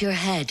can keep your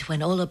head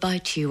when all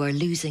about you are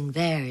losing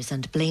theirs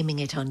and blaming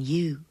it on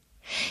you,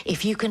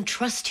 if you can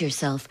trust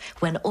yourself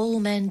when all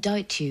men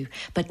doubt you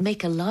but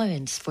make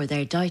allowance for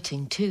their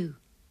doubting too,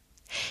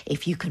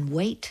 if you can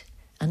wait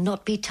and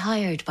not be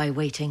tired by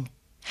waiting,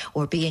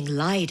 or being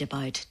lied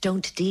about,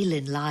 don't deal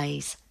in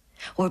lies,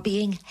 or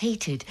being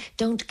hated,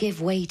 don't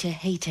give way to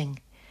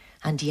hating,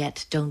 and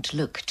yet don't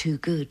look too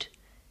good,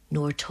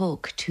 nor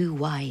talk too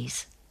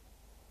wise.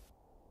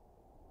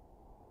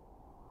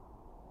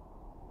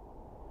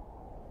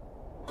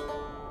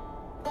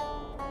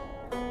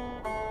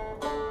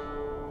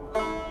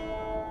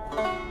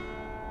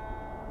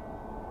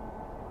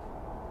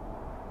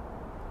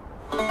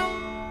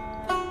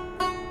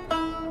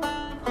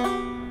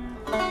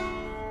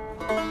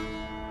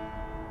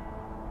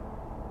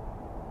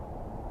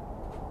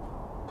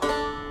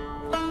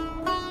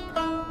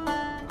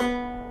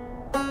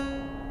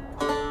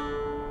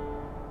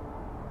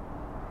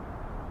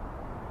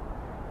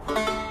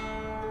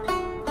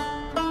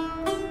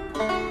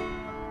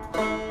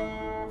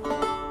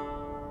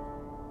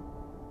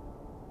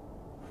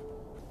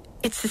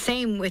 It's the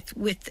same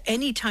with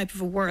any type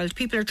of a world.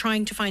 People are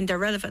trying to find their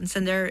relevance,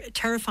 and they're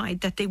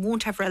terrified that they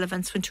won't have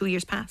relevance when 2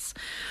 years pass.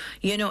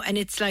 You know, and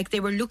it's like they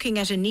were looking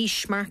at a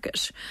niche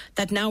market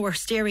that now are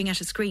staring at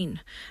a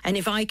screen. And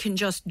if I can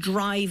just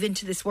drive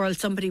into this world,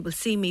 somebody will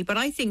see me. But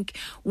I think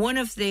one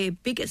of the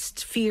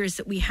biggest fears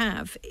that we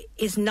have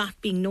is not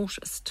being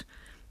noticed.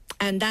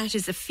 And that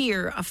is a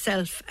fear of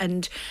self.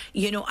 And,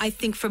 you know, I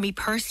think for me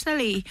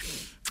personally,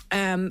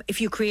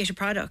 if you create a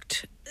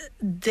product,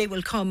 they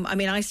will come. I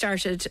mean, I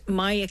started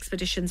my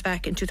expeditions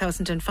back in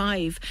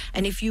 2005,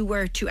 and if you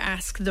were to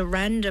ask the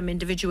random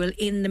individual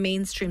in the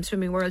mainstream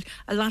swimming world,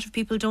 a lot of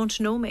people don't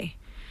know me.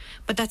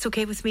 But that's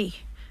okay with me,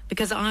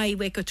 because I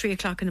wake up 3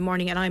 o'clock in the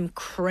morning and I'm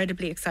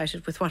incredibly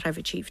excited with what I've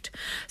achieved.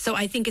 So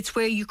I think it's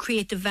where you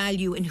create the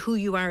value in who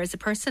you are as a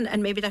person,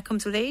 and maybe that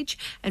comes with age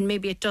and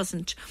maybe it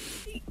doesn't.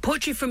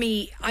 Poetry for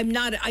me, I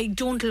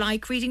don't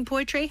like reading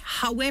poetry.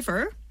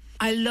 However,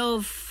 I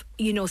love,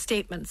 you know,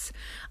 statements.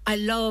 I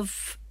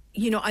love,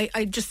 you know,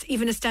 I just,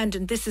 even a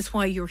stand-in, this is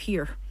why you're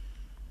here.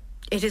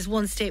 It is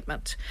one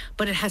statement,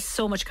 but it has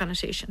so much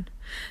connotation.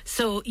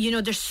 So, you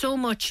know, there's so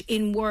much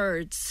in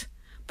words,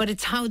 but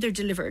it's how they're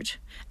delivered,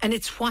 and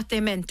it's what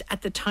they meant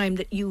at the time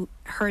that you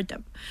heard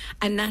them.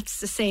 And that's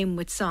the same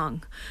with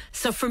song.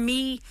 So for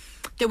me,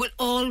 there will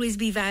always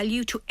be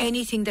value to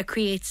anything that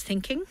creates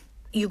thinking.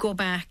 You go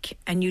back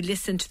and you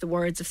listen to the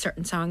words of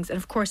certain songs, and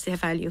of course they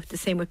have value. The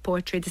same with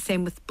poetry, the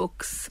same with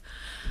books.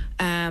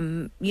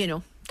 You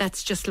know,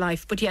 that's just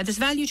life. But yeah, there's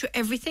value to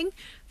everything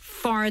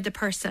for the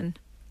person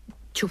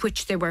to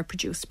which they were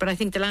produced. But I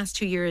think the last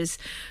 2 years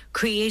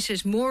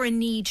created more a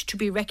need to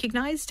be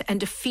recognised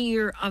and a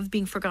fear of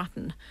being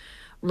forgotten,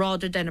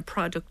 rather than a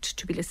product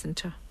to be listened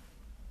to.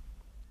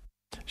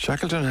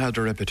 Shackleton had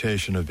a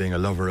reputation of being a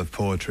lover of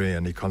poetry,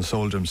 and he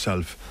consoled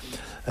himself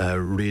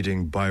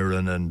reading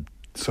Byron and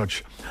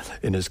such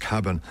in his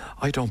cabin.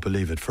 I don't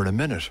believe it for a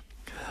minute.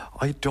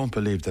 I don't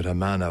believe that a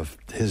man of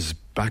his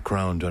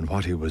background and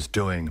what he was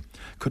doing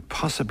could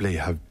possibly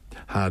have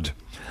had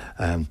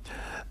a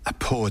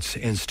poet's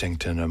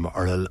instinct in him,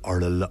 or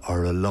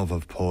a love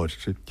of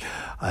poetry.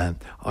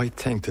 I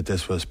think that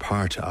this was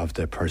part of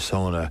the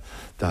persona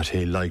that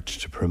he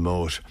liked to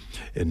promote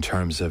in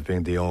terms of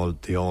being the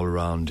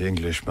all-round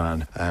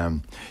Englishman.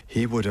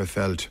 He would have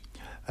felt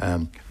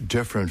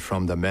different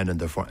from the men in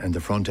the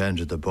front end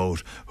of the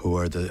boat, who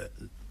are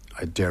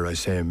dare I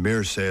say,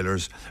 mere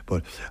sailors.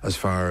 But as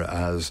far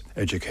as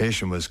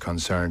education was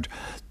concerned,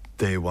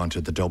 they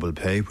wanted the double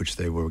pay, which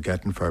they were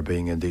getting for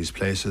being in these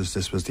places.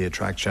 This was the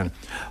attraction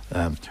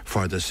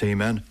for the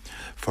seamen.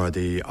 For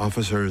the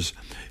officers,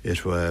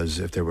 it was,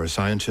 if they were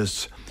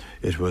scientists,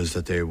 it was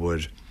that they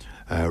would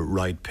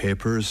write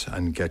papers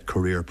and get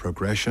career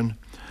progression.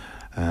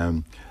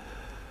 And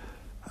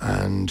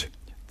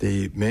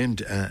the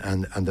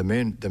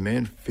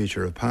main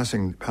feature of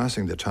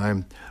passing the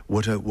time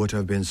would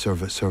have been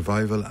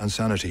survival and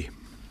sanity.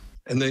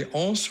 And they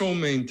also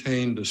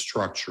maintained a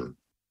structure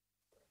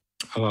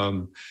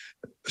for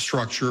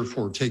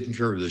taking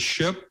care of the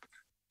ship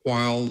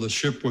while the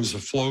ship was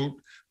afloat,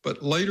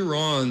 but later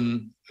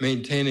on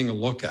maintaining a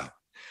lookout.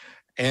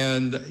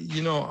 And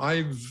you know,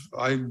 I've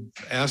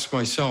asked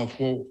myself,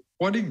 well,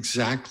 what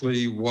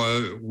exactly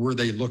were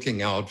they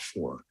looking out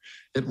for?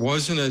 It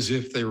wasn't as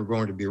if they were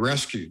going to be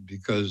rescued,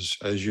 because,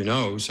 as you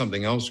know,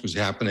 something else was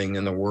happening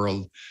in the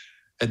world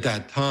at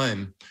that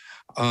time.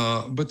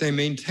 But they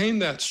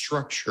maintained that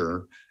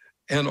structure.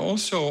 And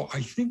also,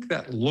 I think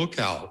that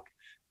lookout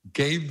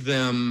gave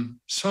them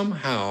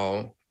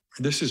somehow,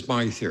 this is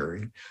my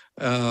theory,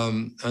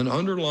 an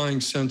underlying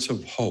sense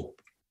of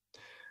hope.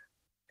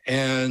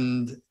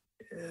 And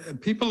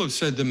people have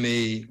said to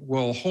me,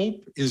 well,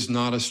 hope is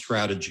not a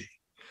strategy.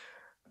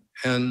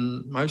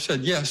 And I've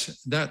said,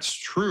 yes, that's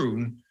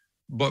true.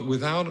 But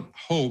without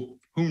hope,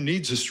 who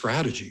needs a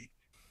strategy?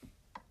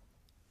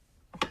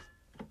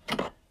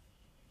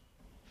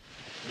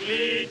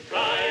 Lead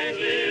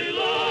kindly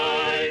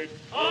light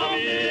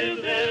amid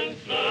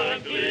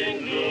encircling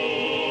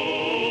gloom.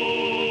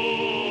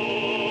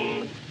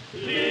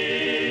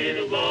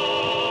 Lead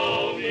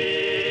thou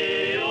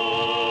me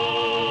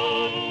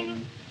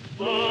on.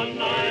 The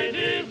night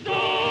is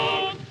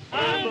dark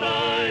and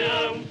I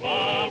am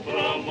far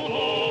from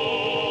home.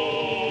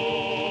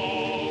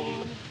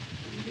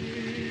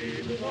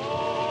 Lead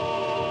thou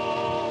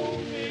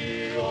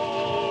me on.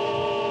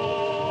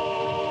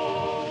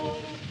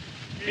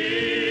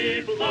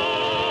 Keep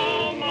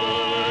thou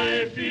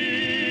my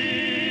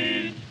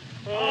peace.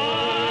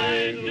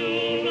 I do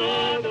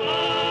not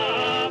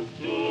have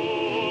to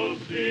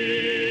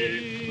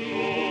seek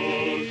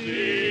to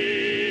see.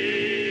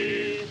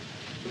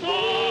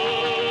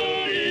 Songs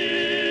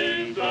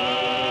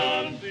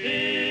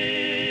unseen,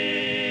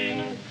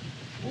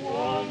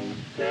 one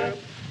step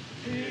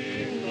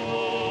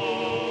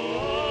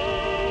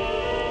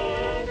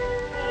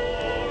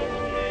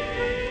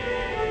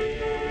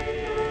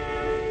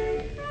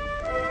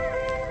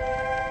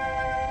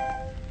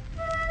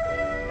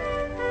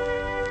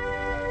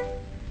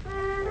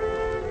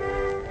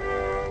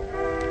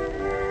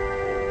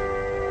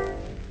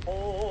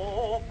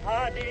Oh,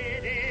 Paddy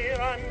dear,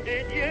 and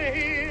did you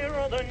hear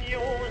the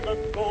news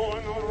that's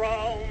going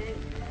around?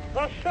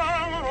 The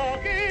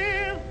shamrock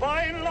is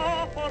by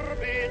law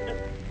forbid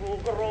to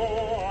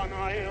grow on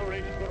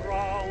Irish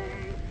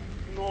ground.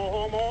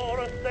 No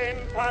more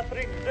St.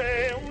 Patrick's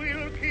Day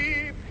will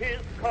keep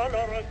his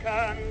colour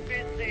can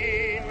be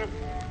seen,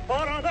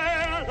 for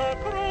there's a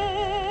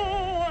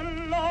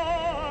growing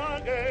law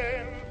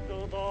against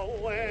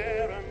the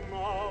wearing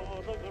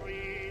of the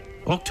green.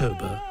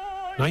 October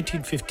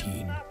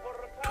 1915,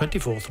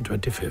 24th and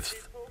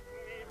 25th.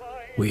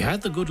 We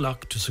had the good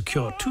luck to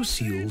secure 2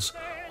 seals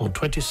on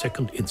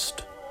 22nd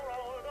inst.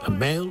 A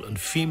male and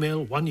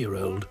female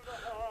 1-year-old,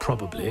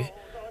 probably,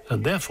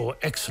 and therefore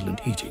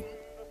excellent eating.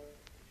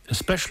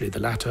 Especially the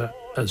latter,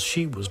 as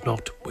she was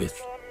not with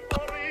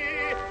pup.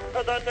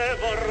 That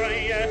ever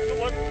yet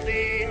was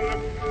seen,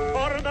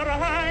 for they're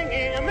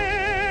hanging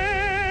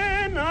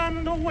men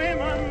and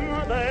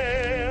women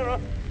there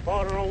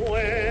for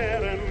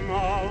wearing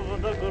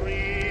of the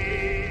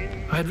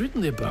green. I had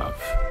written the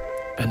above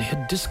and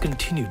had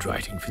discontinued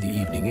writing for the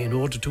evening in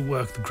order to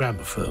work the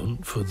gramophone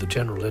for the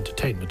general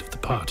entertainment of the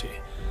party,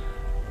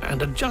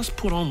 and had just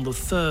put on the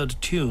 3rd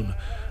tune,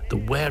 The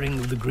Wearing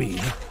of the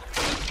Green,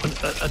 when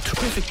a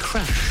terrific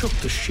crash shook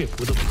the ship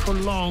with a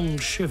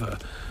prolonged shiver,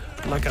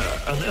 like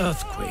an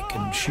earthquake,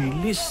 and she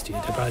listed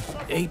about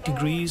 8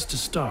 degrees to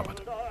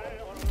starboard.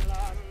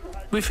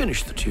 We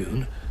finished the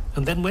tune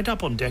and then went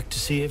up on deck to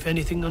see if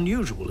anything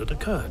unusual had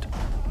occurred.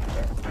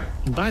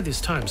 And by this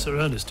time Sir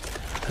Ernest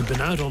had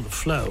been out on the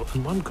floe,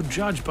 and one could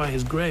judge by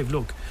his grave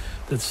look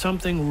that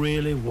something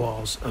really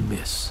was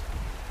amiss.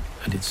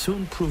 And it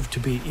soon proved to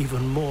be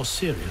even more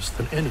serious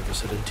than any of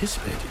us had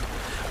anticipated,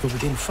 for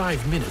within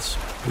 5 minutes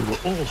we were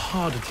all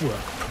hard at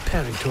work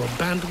preparing to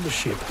abandon the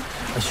ship,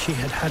 as she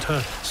had had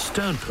her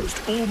sternpost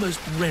almost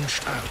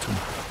wrenched out and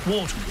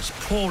water was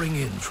pouring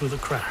in through the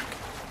crack.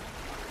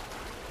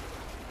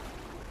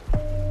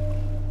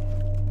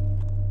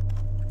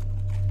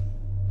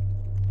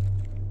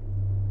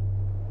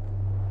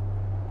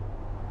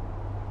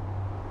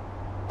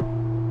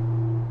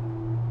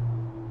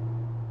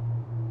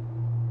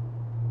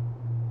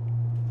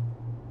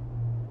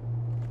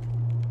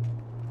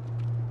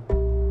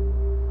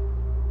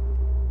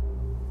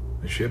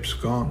 The ship's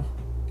gone.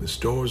 The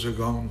stores are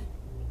gone.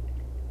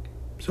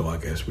 So I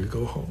guess we'll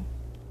go home.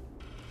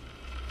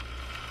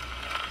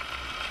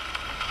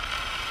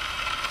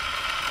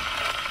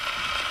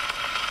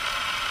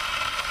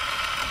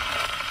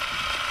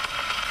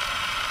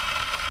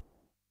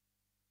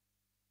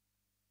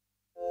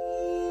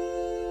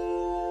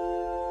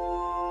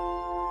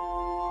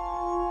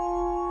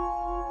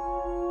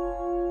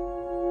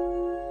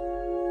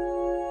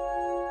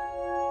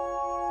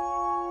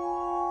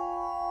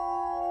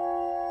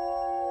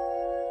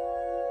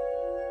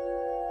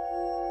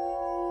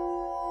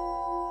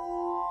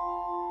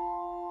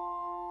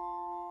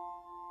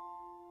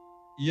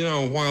 You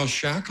know, while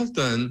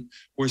Shackleton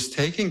was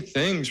taking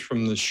things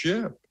from the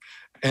ship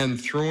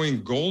and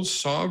throwing gold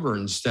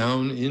sovereigns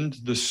down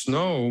into the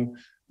snow,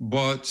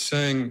 but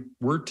saying,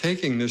 we're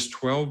taking this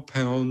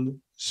 12-pound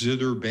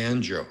zither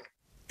banjo.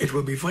 It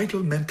will be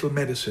vital mental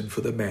medicine for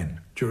the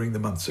men during the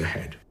months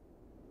ahead.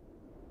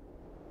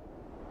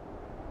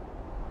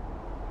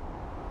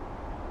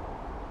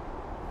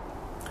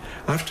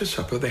 After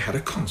supper, they had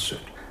a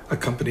concert,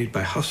 accompanied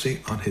by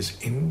Hussey on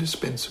his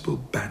indispensable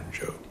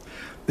banjo,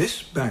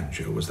 This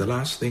banjo was the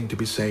last thing to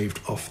be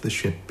saved off the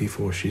ship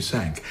before she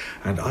sank,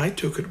 and I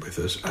took it with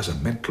us as a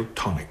mental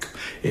tonic.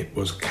 It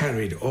was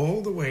carried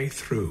all the way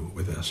through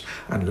with us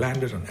and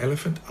landed on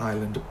Elephant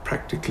Island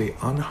practically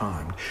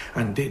unharmed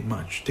and did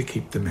much to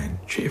keep the men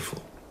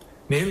cheerful.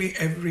 Nearly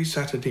every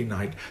Saturday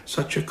night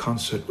such a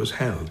concert was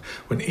held,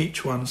 when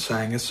each one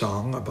sang a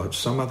song about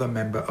some other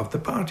member of the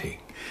party.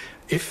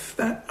 If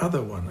that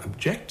other one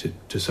objected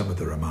to some of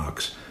the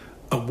remarks,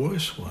 a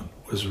worse one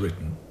was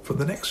written for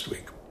the next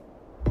week.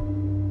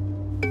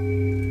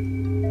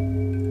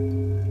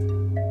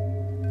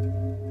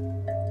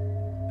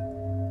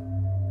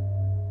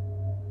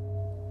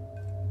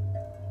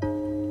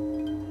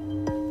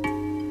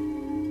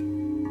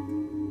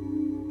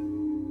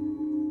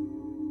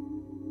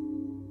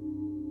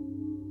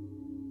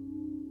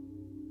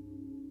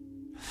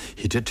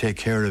 He did take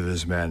care of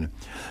his men,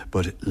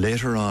 but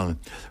later on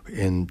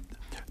in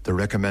the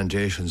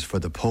recommendations for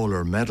the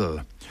Polar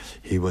Medal,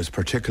 he was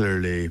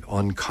particularly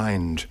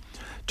unkind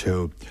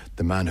to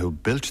the man who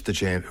built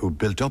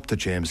up the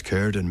James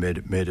Caird and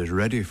made it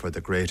ready for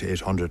the great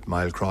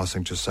 800-mile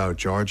crossing to South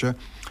Georgia,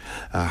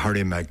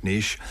 Harry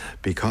McNeish,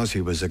 because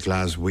he was a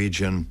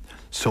Glaswegian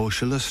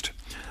socialist.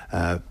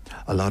 A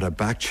lot of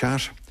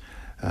backchat.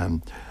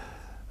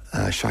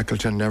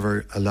 Shackleton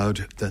never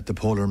allowed that the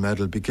Polar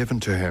Medal be given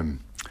to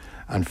him.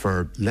 And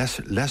for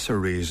lesser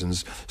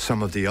reasons,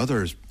 some of the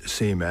other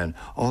seamen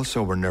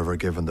also were never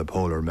given the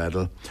Polar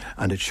Medal,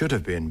 and it should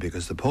have been,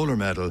 because the Polar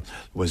Medal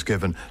was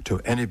given to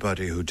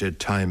anybody who did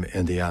time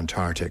in the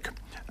Antarctic,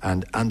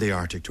 and the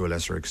Arctic to a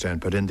lesser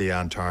extent, but in the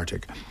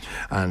Antarctic.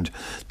 And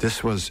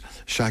this was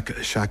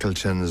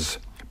Shackleton's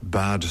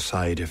bad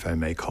side, if I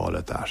may call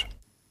it that.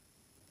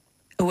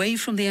 Away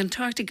from the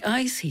Antarctic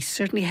ice, he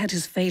certainly had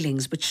his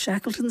failings, but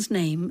Shackleton's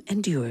name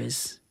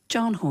endures.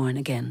 John Horn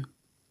again.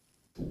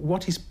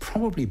 What he's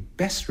probably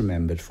best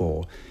remembered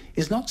for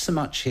is not so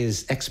much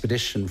his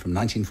expedition from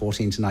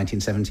 1914 to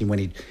 1917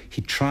 when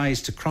he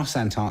tries to cross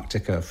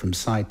Antarctica from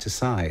side to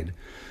side,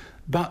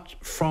 but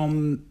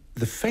from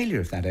the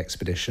failure of that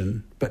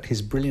expedition, but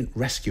his brilliant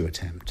rescue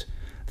attempt.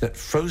 That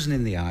frozen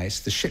in the ice,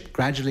 the ship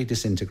gradually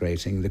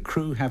disintegrating, the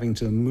crew having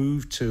to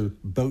move to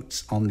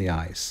boats on the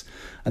ice.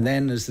 And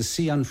then as the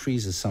sea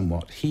unfreezes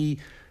somewhat, he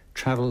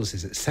travels,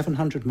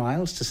 700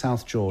 miles to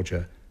South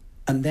Georgia,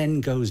 and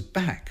then goes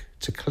back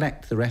to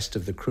collect the rest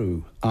of the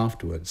crew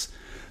afterwards.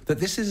 That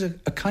this is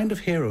a kind of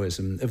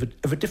heroism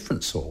of a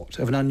different sort,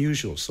 of an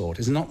unusual sort,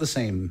 is not the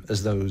same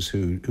as those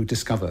who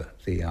discover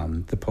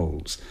the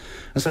poles.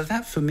 And so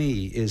that, for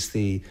me, is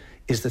the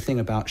thing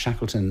about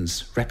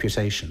Shackleton's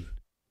reputation.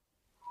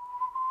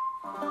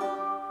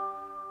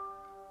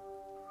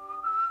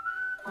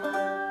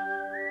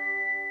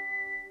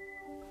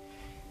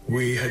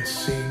 We had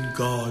seen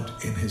God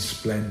in his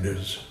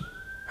splendors,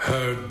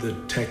 heard the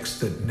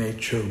text that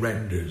nature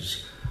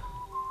renders.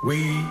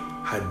 We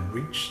had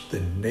reached the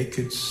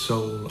naked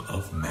soul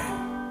of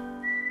man.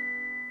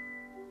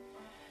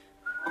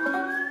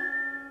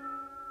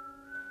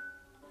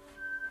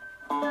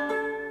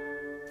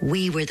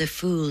 We were the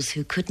fools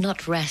who could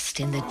not rest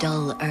in the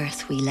dull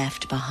earth we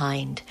left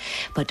behind,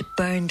 but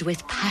burned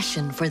with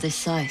passion for the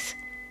south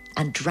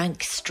and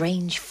drank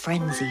strange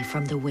frenzy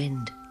from the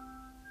wind.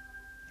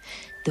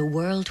 The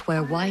world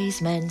where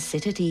wise men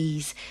sit at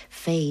ease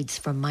fades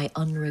from my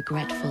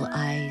unregretful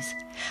eyes,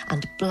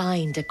 and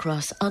blind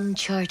across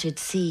uncharted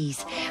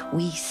seas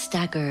we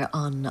stagger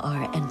on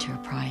our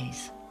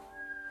enterprise.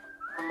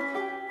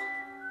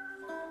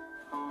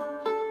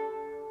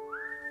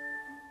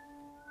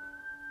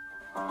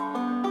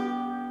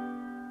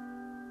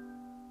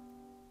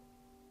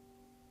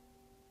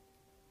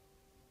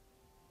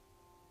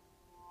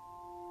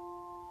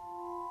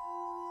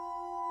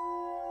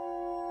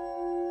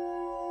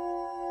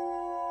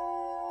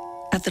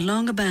 At the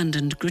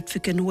long-abandoned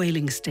Grytviken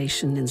whaling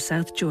station in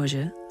South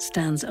Georgia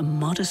stands a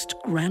modest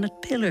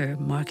granite pillar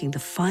marking the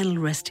final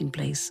resting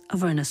place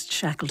of Ernest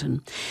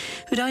Shackleton,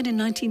 who died in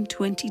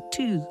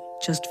 1922,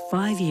 just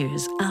 5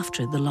 years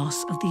after the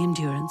loss of the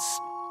Endurance.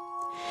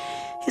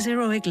 His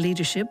heroic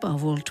leadership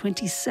of all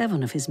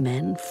 27 of his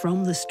men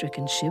from the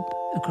stricken ship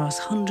across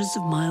hundreds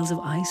of miles of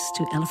ice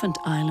to Elephant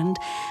Island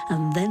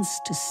and thence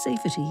to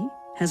safety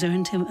has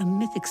earned him a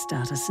mythic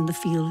status in the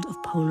field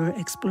of polar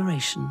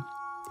exploration.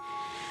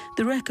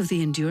 The wreck of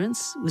the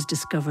Endurance was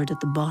discovered at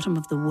the bottom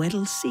of the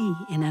Weddell Sea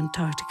in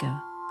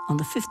Antarctica on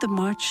the 5th of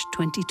March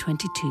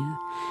 2022,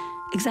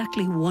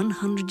 exactly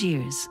 100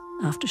 years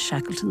after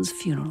Shackleton's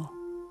funeral.